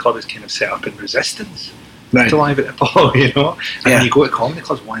comedy club is kind of set up in resistance to Live at the Apollo, And when you go to comedy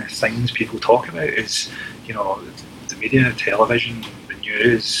clubs, one of the things people talk about is, the media, television, the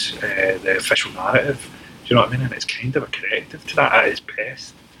news, the official narrative. Do you know what I mean? And it's kind of a corrective to that at its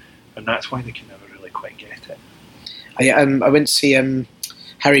best. And that's why they can never really quite get it. I went to see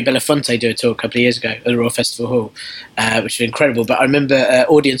Harry Belafonte do a talk a couple of years ago at the Royal Festival Hall, which was incredible. But I remember an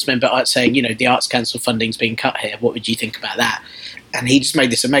audience member saying, the Arts Council funding's being cut here. What would you think about that? And he just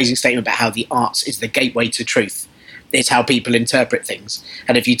made this amazing statement about how the arts is the gateway to truth. It's how people interpret things.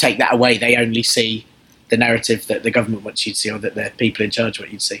 And if you take that away, they only see the narrative that the government wants you to see, or that the people in charge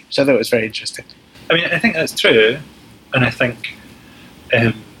want you to see. So I thought it was very interesting. I mean, I think that's true. And I think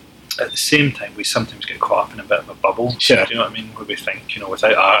at the same time, we sometimes get caught up in a bit of a bubble. Sure. Do you know what I mean? Where we think,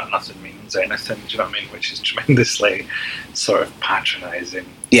 without art, nothing means anything. Do you know what I mean? Which is tremendously sort of patronising.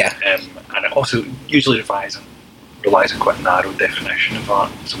 Yeah. And it also usually relies on quite a narrow definition of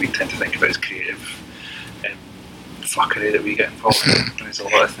art. So we tend to think of it as creative fuckery that we get involved in. There's a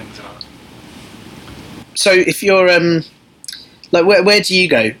lot of things in art. So if you're where do you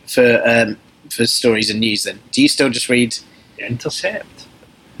go for stories and news then? Do you still just read The Intercept?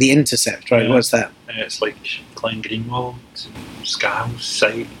 The Intercept, right? What's that? It's like Glenn Greenwald, Scal's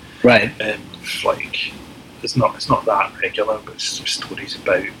site. Right. Like it's not that regular, but it's just stories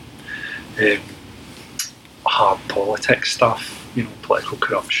about hard politics stuff, you know, political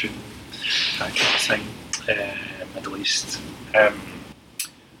corruption, that kind of thing. Middle East.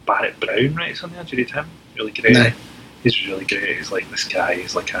 Barrett Brown writes on there. Do you read him? Really great. No. He's really great. He's like this guy.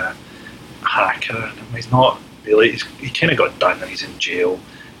 He's like a hacker, and he's not really. He kind of got done, and he's in jail.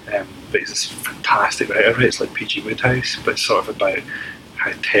 But he's this fantastic writer. It's like P.G. Wodehouse, but it's sort of about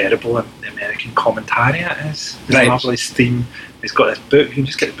how terrible the American commentariat is. There's marvelous theme. He's got this book. You can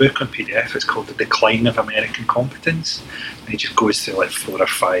just get the book on PDF. It's called The Decline of American Competence, and he just goes through like 4 or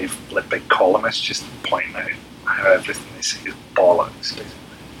 5 like big columnists just pointing out how everything they say is bollocks, basically.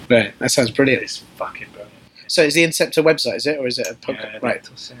 Right, that sounds brilliant. It's fucking brilliant. So is the Intercept a website, is it, or is it a podcast? Yeah, right.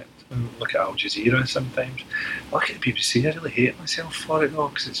 Intercept. Look at Al Jazeera sometimes. Look at the BBC. I really hate myself for it though,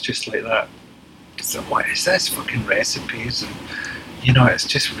 because it's just like that. So what is this? Fucking recipes, and you know, it's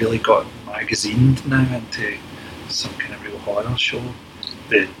just really got magazined now into some kind of real horror show.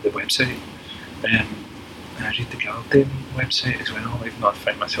 The website. And I read the Guardian website as well. I've not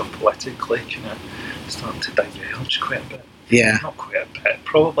found myself politically kind of starting to diverge quite a bit. Yeah. Not quite a bit.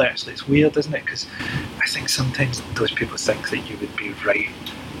 Probably actually. It's weird, isn't it? Because I think sometimes those people think that you would be right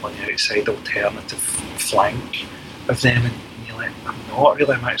on the outside alternative flank of them, and you're like, I'm not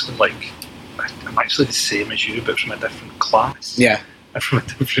really. I'm actually the same as you, but from a different class. Yeah. And from a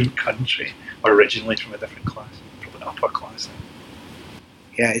different country, or originally from a different class, probably upper class.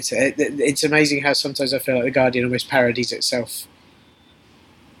 Yeah, it's amazing how sometimes I feel like the Guardian almost parodies itself.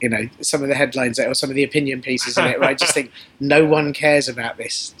 You know, some of the headlines or some of the opinion pieces in it, where I just think no one cares about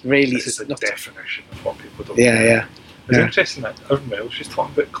this. Really, this is the definition of what people don't. Yeah. It's interesting that Irvin Welsh was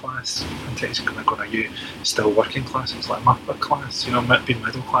talking about class, and he's kind of going, are you still working class? It's like, I'm upper class, you know, being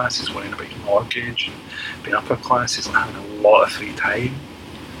middle class is worrying about your mortgage, and being upper class is like having a lot of free time.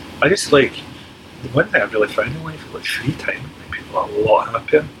 I just like, the one thing I really found in life is like free time. Like, people are a lot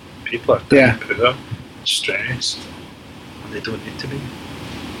happier. People are poor, stressed, and they don't need to be.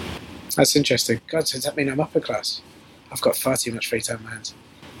 That's interesting. God, does that mean I'm upper class? I've got far too much free time on my hands.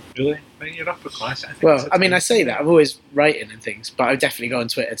 Really? I mean, you're upper class. Well, I mean, I say that. I'm always writing and things, but I definitely go on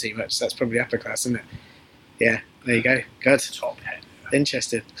Twitter too much. So that's probably upper class, isn't it? Yeah, there you go. Good. Top head.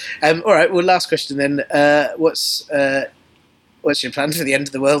 Interesting. All right, well, last question then. What's your plan for the end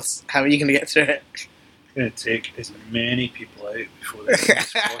of the world? How are you going to get through it? I'm going to take as many people out before the end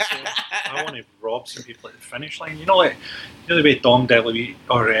as possible. I want to rob some people at the finish line. You know the way Dom DeLuise,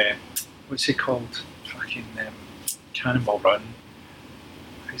 or what's he called? Fucking Cannonball Run.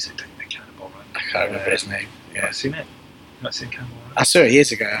 Who's it doing the Cannonball Run? I can't remember his name. Yeah. I've seen it. You've not seen Cannonball Run? I saw it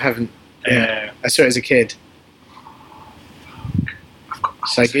years ago. I haven't. Yeah. I saw it as a kid.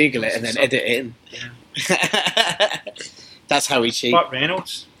 So I Google it and then edit it in. Yeah. That's how we cheat. Burt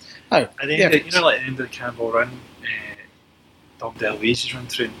Reynolds. Oh, at the end at the end of the Cannonball Run, Dom DeLuise is run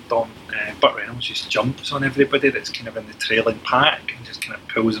through, and Burt Reynolds just jumps on everybody that's kind of in the trailing pack and just kind of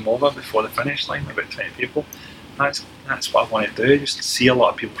pulls them over before the finish line, about 20 people. That's what I want to do. Just see a lot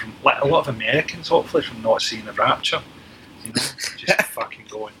of people from, like a lot of Americans, hopefully, from not seeing the Rapture. You know, just fucking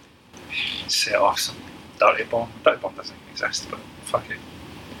go and set off some dirty bomb. Dirty bomb doesn't exist, but fuck it.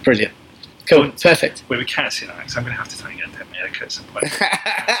 Brilliant. Cool. Perfect. Well, we can't say that because I'm going to have to try and get into America at some point.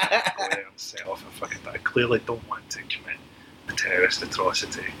 Go there and set off a fucking. I clearly don't want to commit a terrorist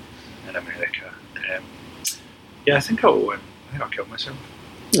atrocity in America. Yeah, I think I'll kill myself.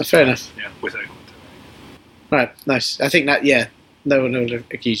 Oh, fair enough. Yeah, without going to. Right, nice. I think that, no one will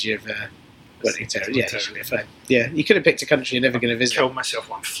accuse you of wedding terror. Yeah, you should be fine. Yeah, you could have picked a country you're never going to visit. Killed myself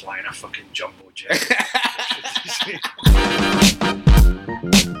while I'm flying a fucking jumbo jet.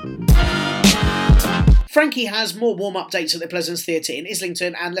 Frankie has more warm updates at the Pleasance Theatre in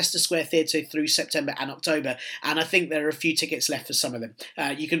Islington and Leicester Square Theatre through September and October, and I think there are a few tickets left for some of them.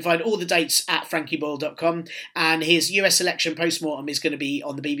 You can find all the dates at frankieboyle.com, and his US election postmortem is going to be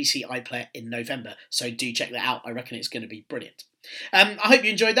on the BBC iPlayer in November, so do check that out. I reckon it's going to be brilliant. I hope you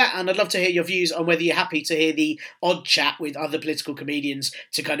enjoyed that, and I'd love to hear your views on whether you're happy to hear the odd chat with other political comedians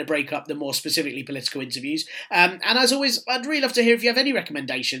to kind of break up the more specifically political interviews. And as always, I'd really love to hear if you have any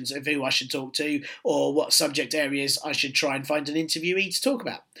recommendations of who I should talk to or what subject areas I should try and find an interviewee to talk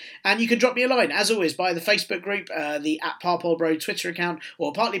about. And you can drop me a line, as always, by the Facebook group, the @ParpolBro Twitter account,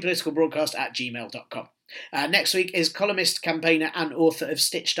 or partlypoliticalbroadcast@gmail.com. Next week is columnist, campaigner and author of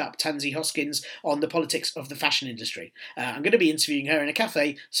Stitched Up, Tansy Hoskins, on the politics of the fashion industry. I'm going to be interviewing her in a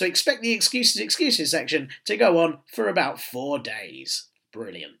cafe, so expect the excuses section to go on for about 4 days.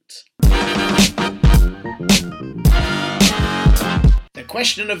 Brilliant. the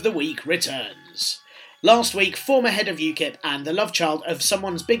question of the week returns. Last week, former head of UKIP and the love child of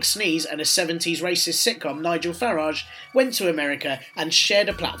someone's big sneeze and a 70s racist sitcom, Nigel Farage, went to America and shared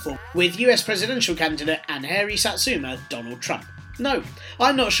a platform with US presidential candidate and hairy Satsuma, Donald Trump. No,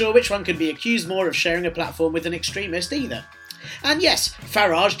 I'm not sure which one could be accused more of sharing a platform with an extremist either. And yes,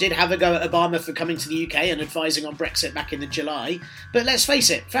 Farage did have a go at Obama for coming to the UK and advising on Brexit back in the July, but let's face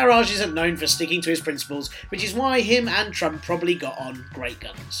it, Farage isn't known for sticking to his principles, which is why him and Trump probably got on great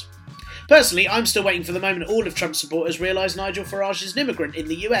guns. Personally, I'm still waiting for the moment all of Trump's supporters realise Nigel Farage is an immigrant in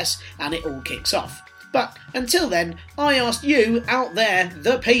the US and it all kicks off. But until then, I asked you out there,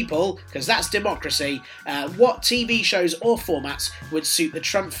 the people, because that's democracy, what TV shows or formats would suit the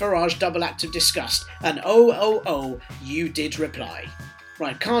Trump-Farage double act of disgust, and you did reply.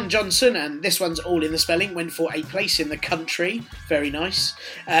 Right, Khan Johnson, and this one's all in the spelling, went for A Place in the Country. Very nice.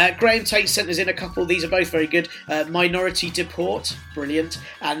 Graham Tate sent us in a couple. These are both very good. Minority Deport. Brilliant.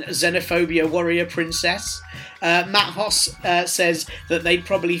 And Xenophobia Warrior Princess. Matt Hoss says that they'd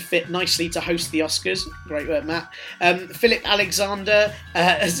probably fit nicely to host the Oscars. Great work, Matt. Philip Alexander.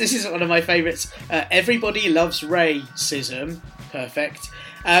 This is one of my favourites. Everybody loves racism. Perfect.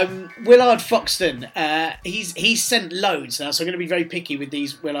 Willard Foxton, he's sent loads now, so I'm going to be very picky with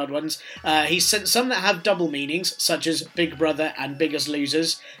these Willard ones. He's sent some that have double meanings, such as Big Brother and Biggest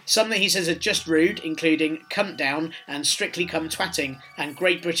Losers. Some that he says are just rude, including Cunt Down and Strictly Come Twatting and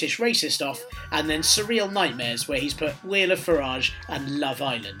Great British Racist Off, and then Surreal Nightmares, where he's put Wheel of Farage and Love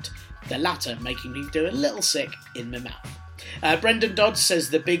Island. The latter making me do a little sick in my mouth. Brendan Dodds says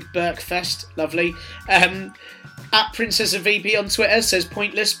the Big Burke Fest, lovely. At Princess of VP on Twitter says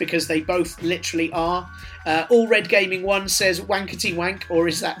pointless because they both literally are. All Red Gaming 1 says wankety wank, or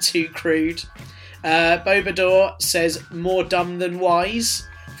is that too crude? Bobador says more dumb than wise.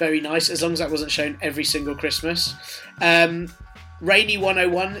 Very nice, as long as that wasn't shown every single Christmas. Rainy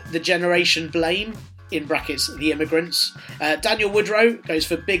 101, the Generation Blame, in brackets, the immigrants. Daniel Woodrow goes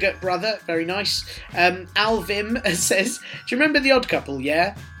for Bigger Brother, very nice. Al Vim says, do you remember The Odd Couple,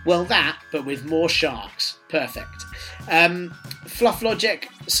 yeah? Well, that, but with more sharks. Perfect. Fluff Logic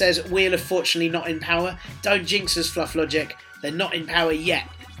says, Wheel of Fortunately Not in Power. Don't jinx us, Fluff Logic. They're not in power yet.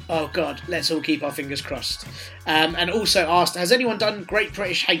 Oh God, let's all keep our fingers crossed. And also asked, has anyone done Great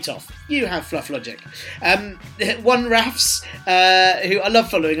British Hate Off? You have, Fluff Logic. One Rafs, who I love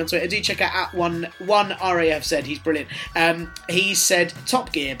following on Twitter, do check out at one RAFZ, he's brilliant. He said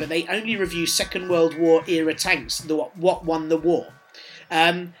Top Gear, but they only review Second World War era tanks, what won the war.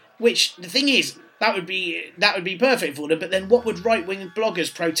 Which, the thing is, that would be perfect for them, but then what would right-wing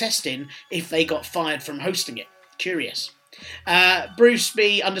bloggers protest in if they got fired from hosting it? Curious. Bruce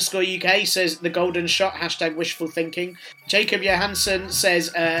B _UK says The Golden Shot, hashtag wishful thinking. Jacob Johansson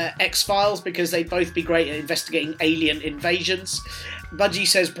says X-Files because they'd both be great at investigating alien invasions. Budgie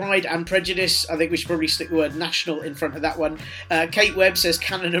says Pride and Prejudice. I think we should probably stick the word national in front of that one. Kate Webb says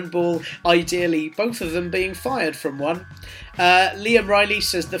Cannon and Ball, ideally both of them being fired from one. Liam Riley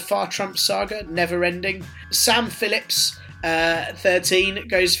says The Far Trump Saga, never ending. Sam Phillips 13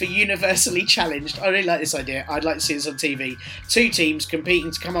 goes for Universally Challenged. I really like this idea. I'd like to see this on TV. Two teams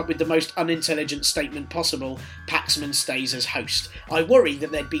competing to come up with the most unintelligent statement possible. Paxman stays as host. I worry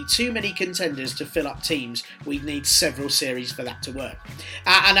that there'd be too many contenders to fill up teams. We'd need several series for that to work.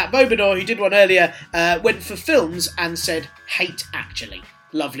 And at Bobador, who did one earlier, went for films and said Hate Actually.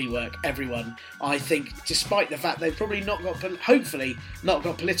 Lovely work, everyone. I think, despite the fact they've probably hopefully not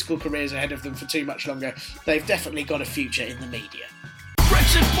got political careers ahead of them for too much longer, they've definitely got a future in the media.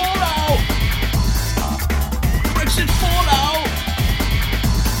 Brexit Fallout! Brexit Fallout!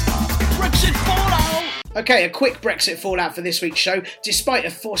 Brexit Fallout! Okay, a quick Brexit fallout for this week's show. Despite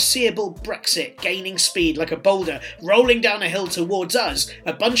a foreseeable Brexit gaining speed like a boulder rolling down a hill towards us,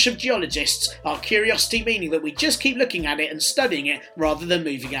 a bunch of geologists are curiosity meaning that we just keep looking at it and studying it rather than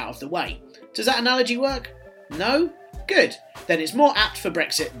moving out of the way. Does that analogy work? No? Good. Then it's more apt for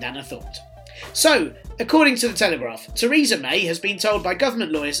Brexit than I thought. So, according to The Telegraph, Theresa May has been told by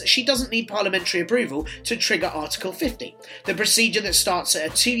government lawyers that she doesn't need parliamentary approval to trigger Article 50, the procedure that starts at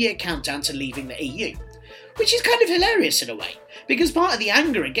a 2-year countdown to leaving the EU. Which is kind of hilarious in a way, because part of the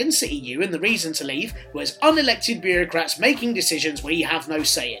anger against the EU and the reason to leave was unelected bureaucrats making decisions we have no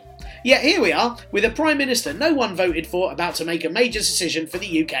say in. Yet here we are, with a Prime Minister no one voted for about to make a major decision for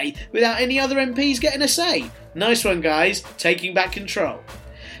the UK without any other MPs getting a say. Nice one, guys, taking back control.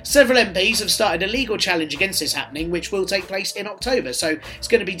 Several MPs have started a legal challenge against this happening, which will take place in October, so it's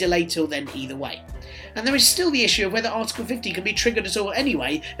going to be delayed till then either way. And there is still the issue of whether Article 50 can be triggered at all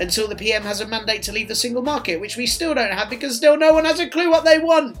anyway until the PM has a mandate to leave the single market, which we still don't have because still no one has a clue what they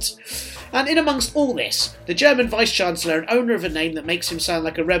want. And in amongst all this, the German Vice-Chancellor and owner of a name that makes him sound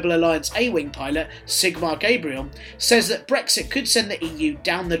like a Rebel Alliance A-Wing pilot, Sigmar Gabriel, says that Brexit could send the EU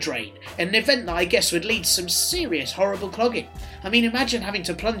down the drain, in an event that I guess would lead to some serious horrible clogging. I mean, imagine having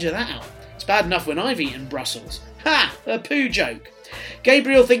to plunger that out. It's bad enough when I've eaten Brussels. Ha! A poo joke.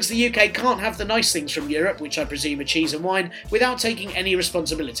 Gabriel thinks the UK can't have the nice things from Europe, which I presume are cheese and wine, without taking any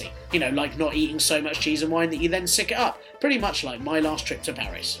responsibility. You know, like not eating so much cheese and wine that you then sick it up, pretty much like my last trip to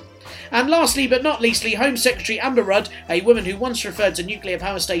Paris. And lastly but not leastly, Home Secretary Amber Rudd, a woman who once referred to nuclear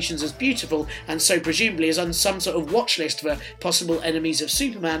power stations as beautiful and so presumably is on some sort of watch list for possible enemies of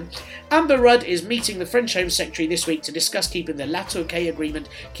Superman, Amber Rudd is meeting the French Home Secretary this week to discuss keeping the La Turquie agreement,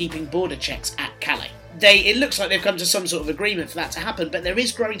 keeping border checks at Calais. It looks like they've come to some sort of agreement for that to happen, but there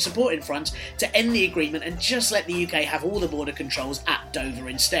is growing support in France to end the agreement and just let the UK have all the border controls at Dover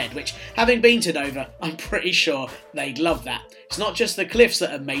instead, which, having been to Dover, I'm pretty sure they'd love that. It's not just the cliffs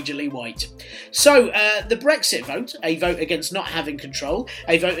that are majorly white. So, the Brexit vote, a vote against not having control,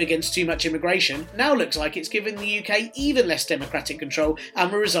 a vote against too much immigration, now looks like it's giving the UK even less democratic control and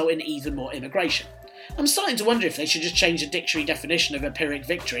will result in even more immigration. I'm starting to wonder if they should just change the dictionary definition of a Pyrrhic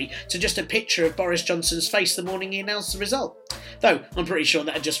victory to just a picture of Boris Johnson's face the morning he announced the result. Though, I'm pretty sure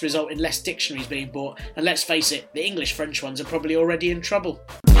that would just result in less dictionaries being bought, and let's face it, the English-French ones are probably already in trouble.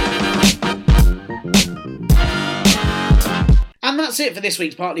 And that's it for this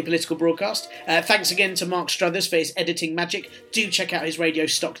week's Partly Political broadcast. Thanks again to Mark Struthers for his editing magic. Do check out his Radio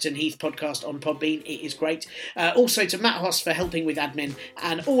Stockton Heath podcast on Podbean, it is great. Also to Matt Hoss for helping with admin,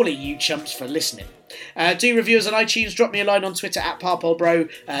 and all of you chumps for listening. Do review us on iTunes, drop me a line on Twitter at ParpolBro,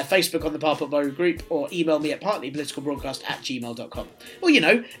 Facebook on the ParpolBro group, or email me at partlypoliticalbroadcast@gmail.com. Or, you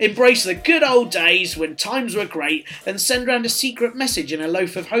know, embrace the good old days when times were great and send round a secret message in a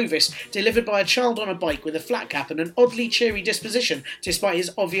loaf of Hovis delivered by a child on a bike with a flat cap and an oddly cheery disposition despite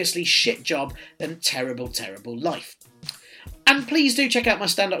his obviously shit job and terrible, terrible life. And please do check out my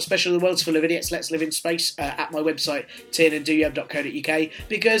stand-up special, The World's Full of Idiots, Let's Live in Space, at my website, tiernandoyab.co.uk,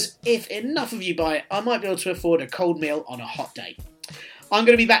 because if enough of you buy it, I might be able to afford a cold meal on a hot day. I'm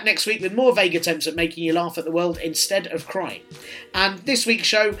going to be back next week with more vague attempts at making you laugh at the world instead of crying. And this week's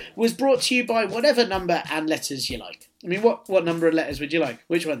show was brought to you by whatever number and letters you like. I mean, what number and letters would you like?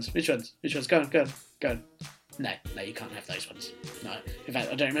 Which ones? Go on. No, you can't have those ones. No. In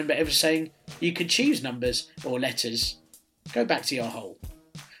fact, I don't remember ever saying you could choose numbers or letters. Go back to your hole.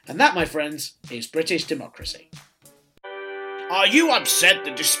 And that, my friends, is British democracy. Are you upset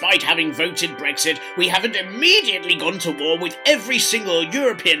that despite having voted Brexit, we haven't immediately gone to war with every single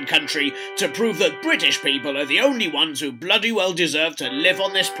European country to prove that British people are the only ones who bloody well deserve to live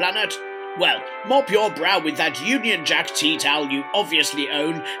on this planet? Well, mop your brow with that Union Jack tea towel you obviously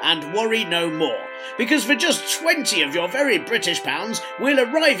own and worry no more. Because for just 20 of your very British pounds, we'll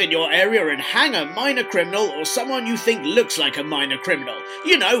arrive in your area and hang a minor criminal or someone you think looks like a minor criminal.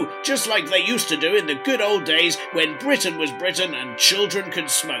 You know, just like they used to do in the good old days when Britain was Britain and children could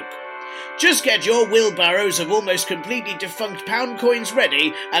smoke. Just get your wheelbarrows of almost completely defunct pound coins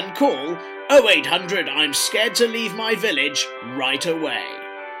ready and call 0800 I'm scared to leave my village right away.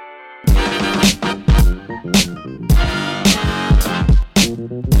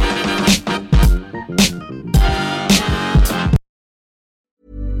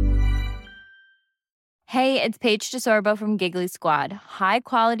 Hey, it's Paige DeSorbo from Giggly Squad. High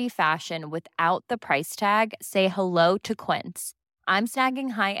quality fashion without the price tag. Say hello to Quince. I'm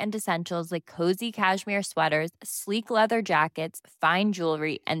snagging high-end essentials like cozy cashmere sweaters, sleek leather jackets, fine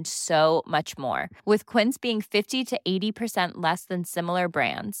jewelry, and so much more. With Quince being 50 to 80% less than similar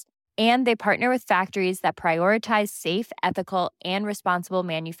brands. And they partner with factories that prioritize safe, ethical, and responsible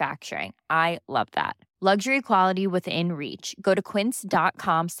manufacturing. I love that. Luxury quality within reach. Go to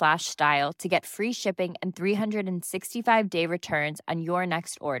quince.com/style to get free shipping and 365-day returns on your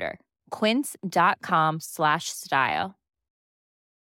next order. Quince.com/style.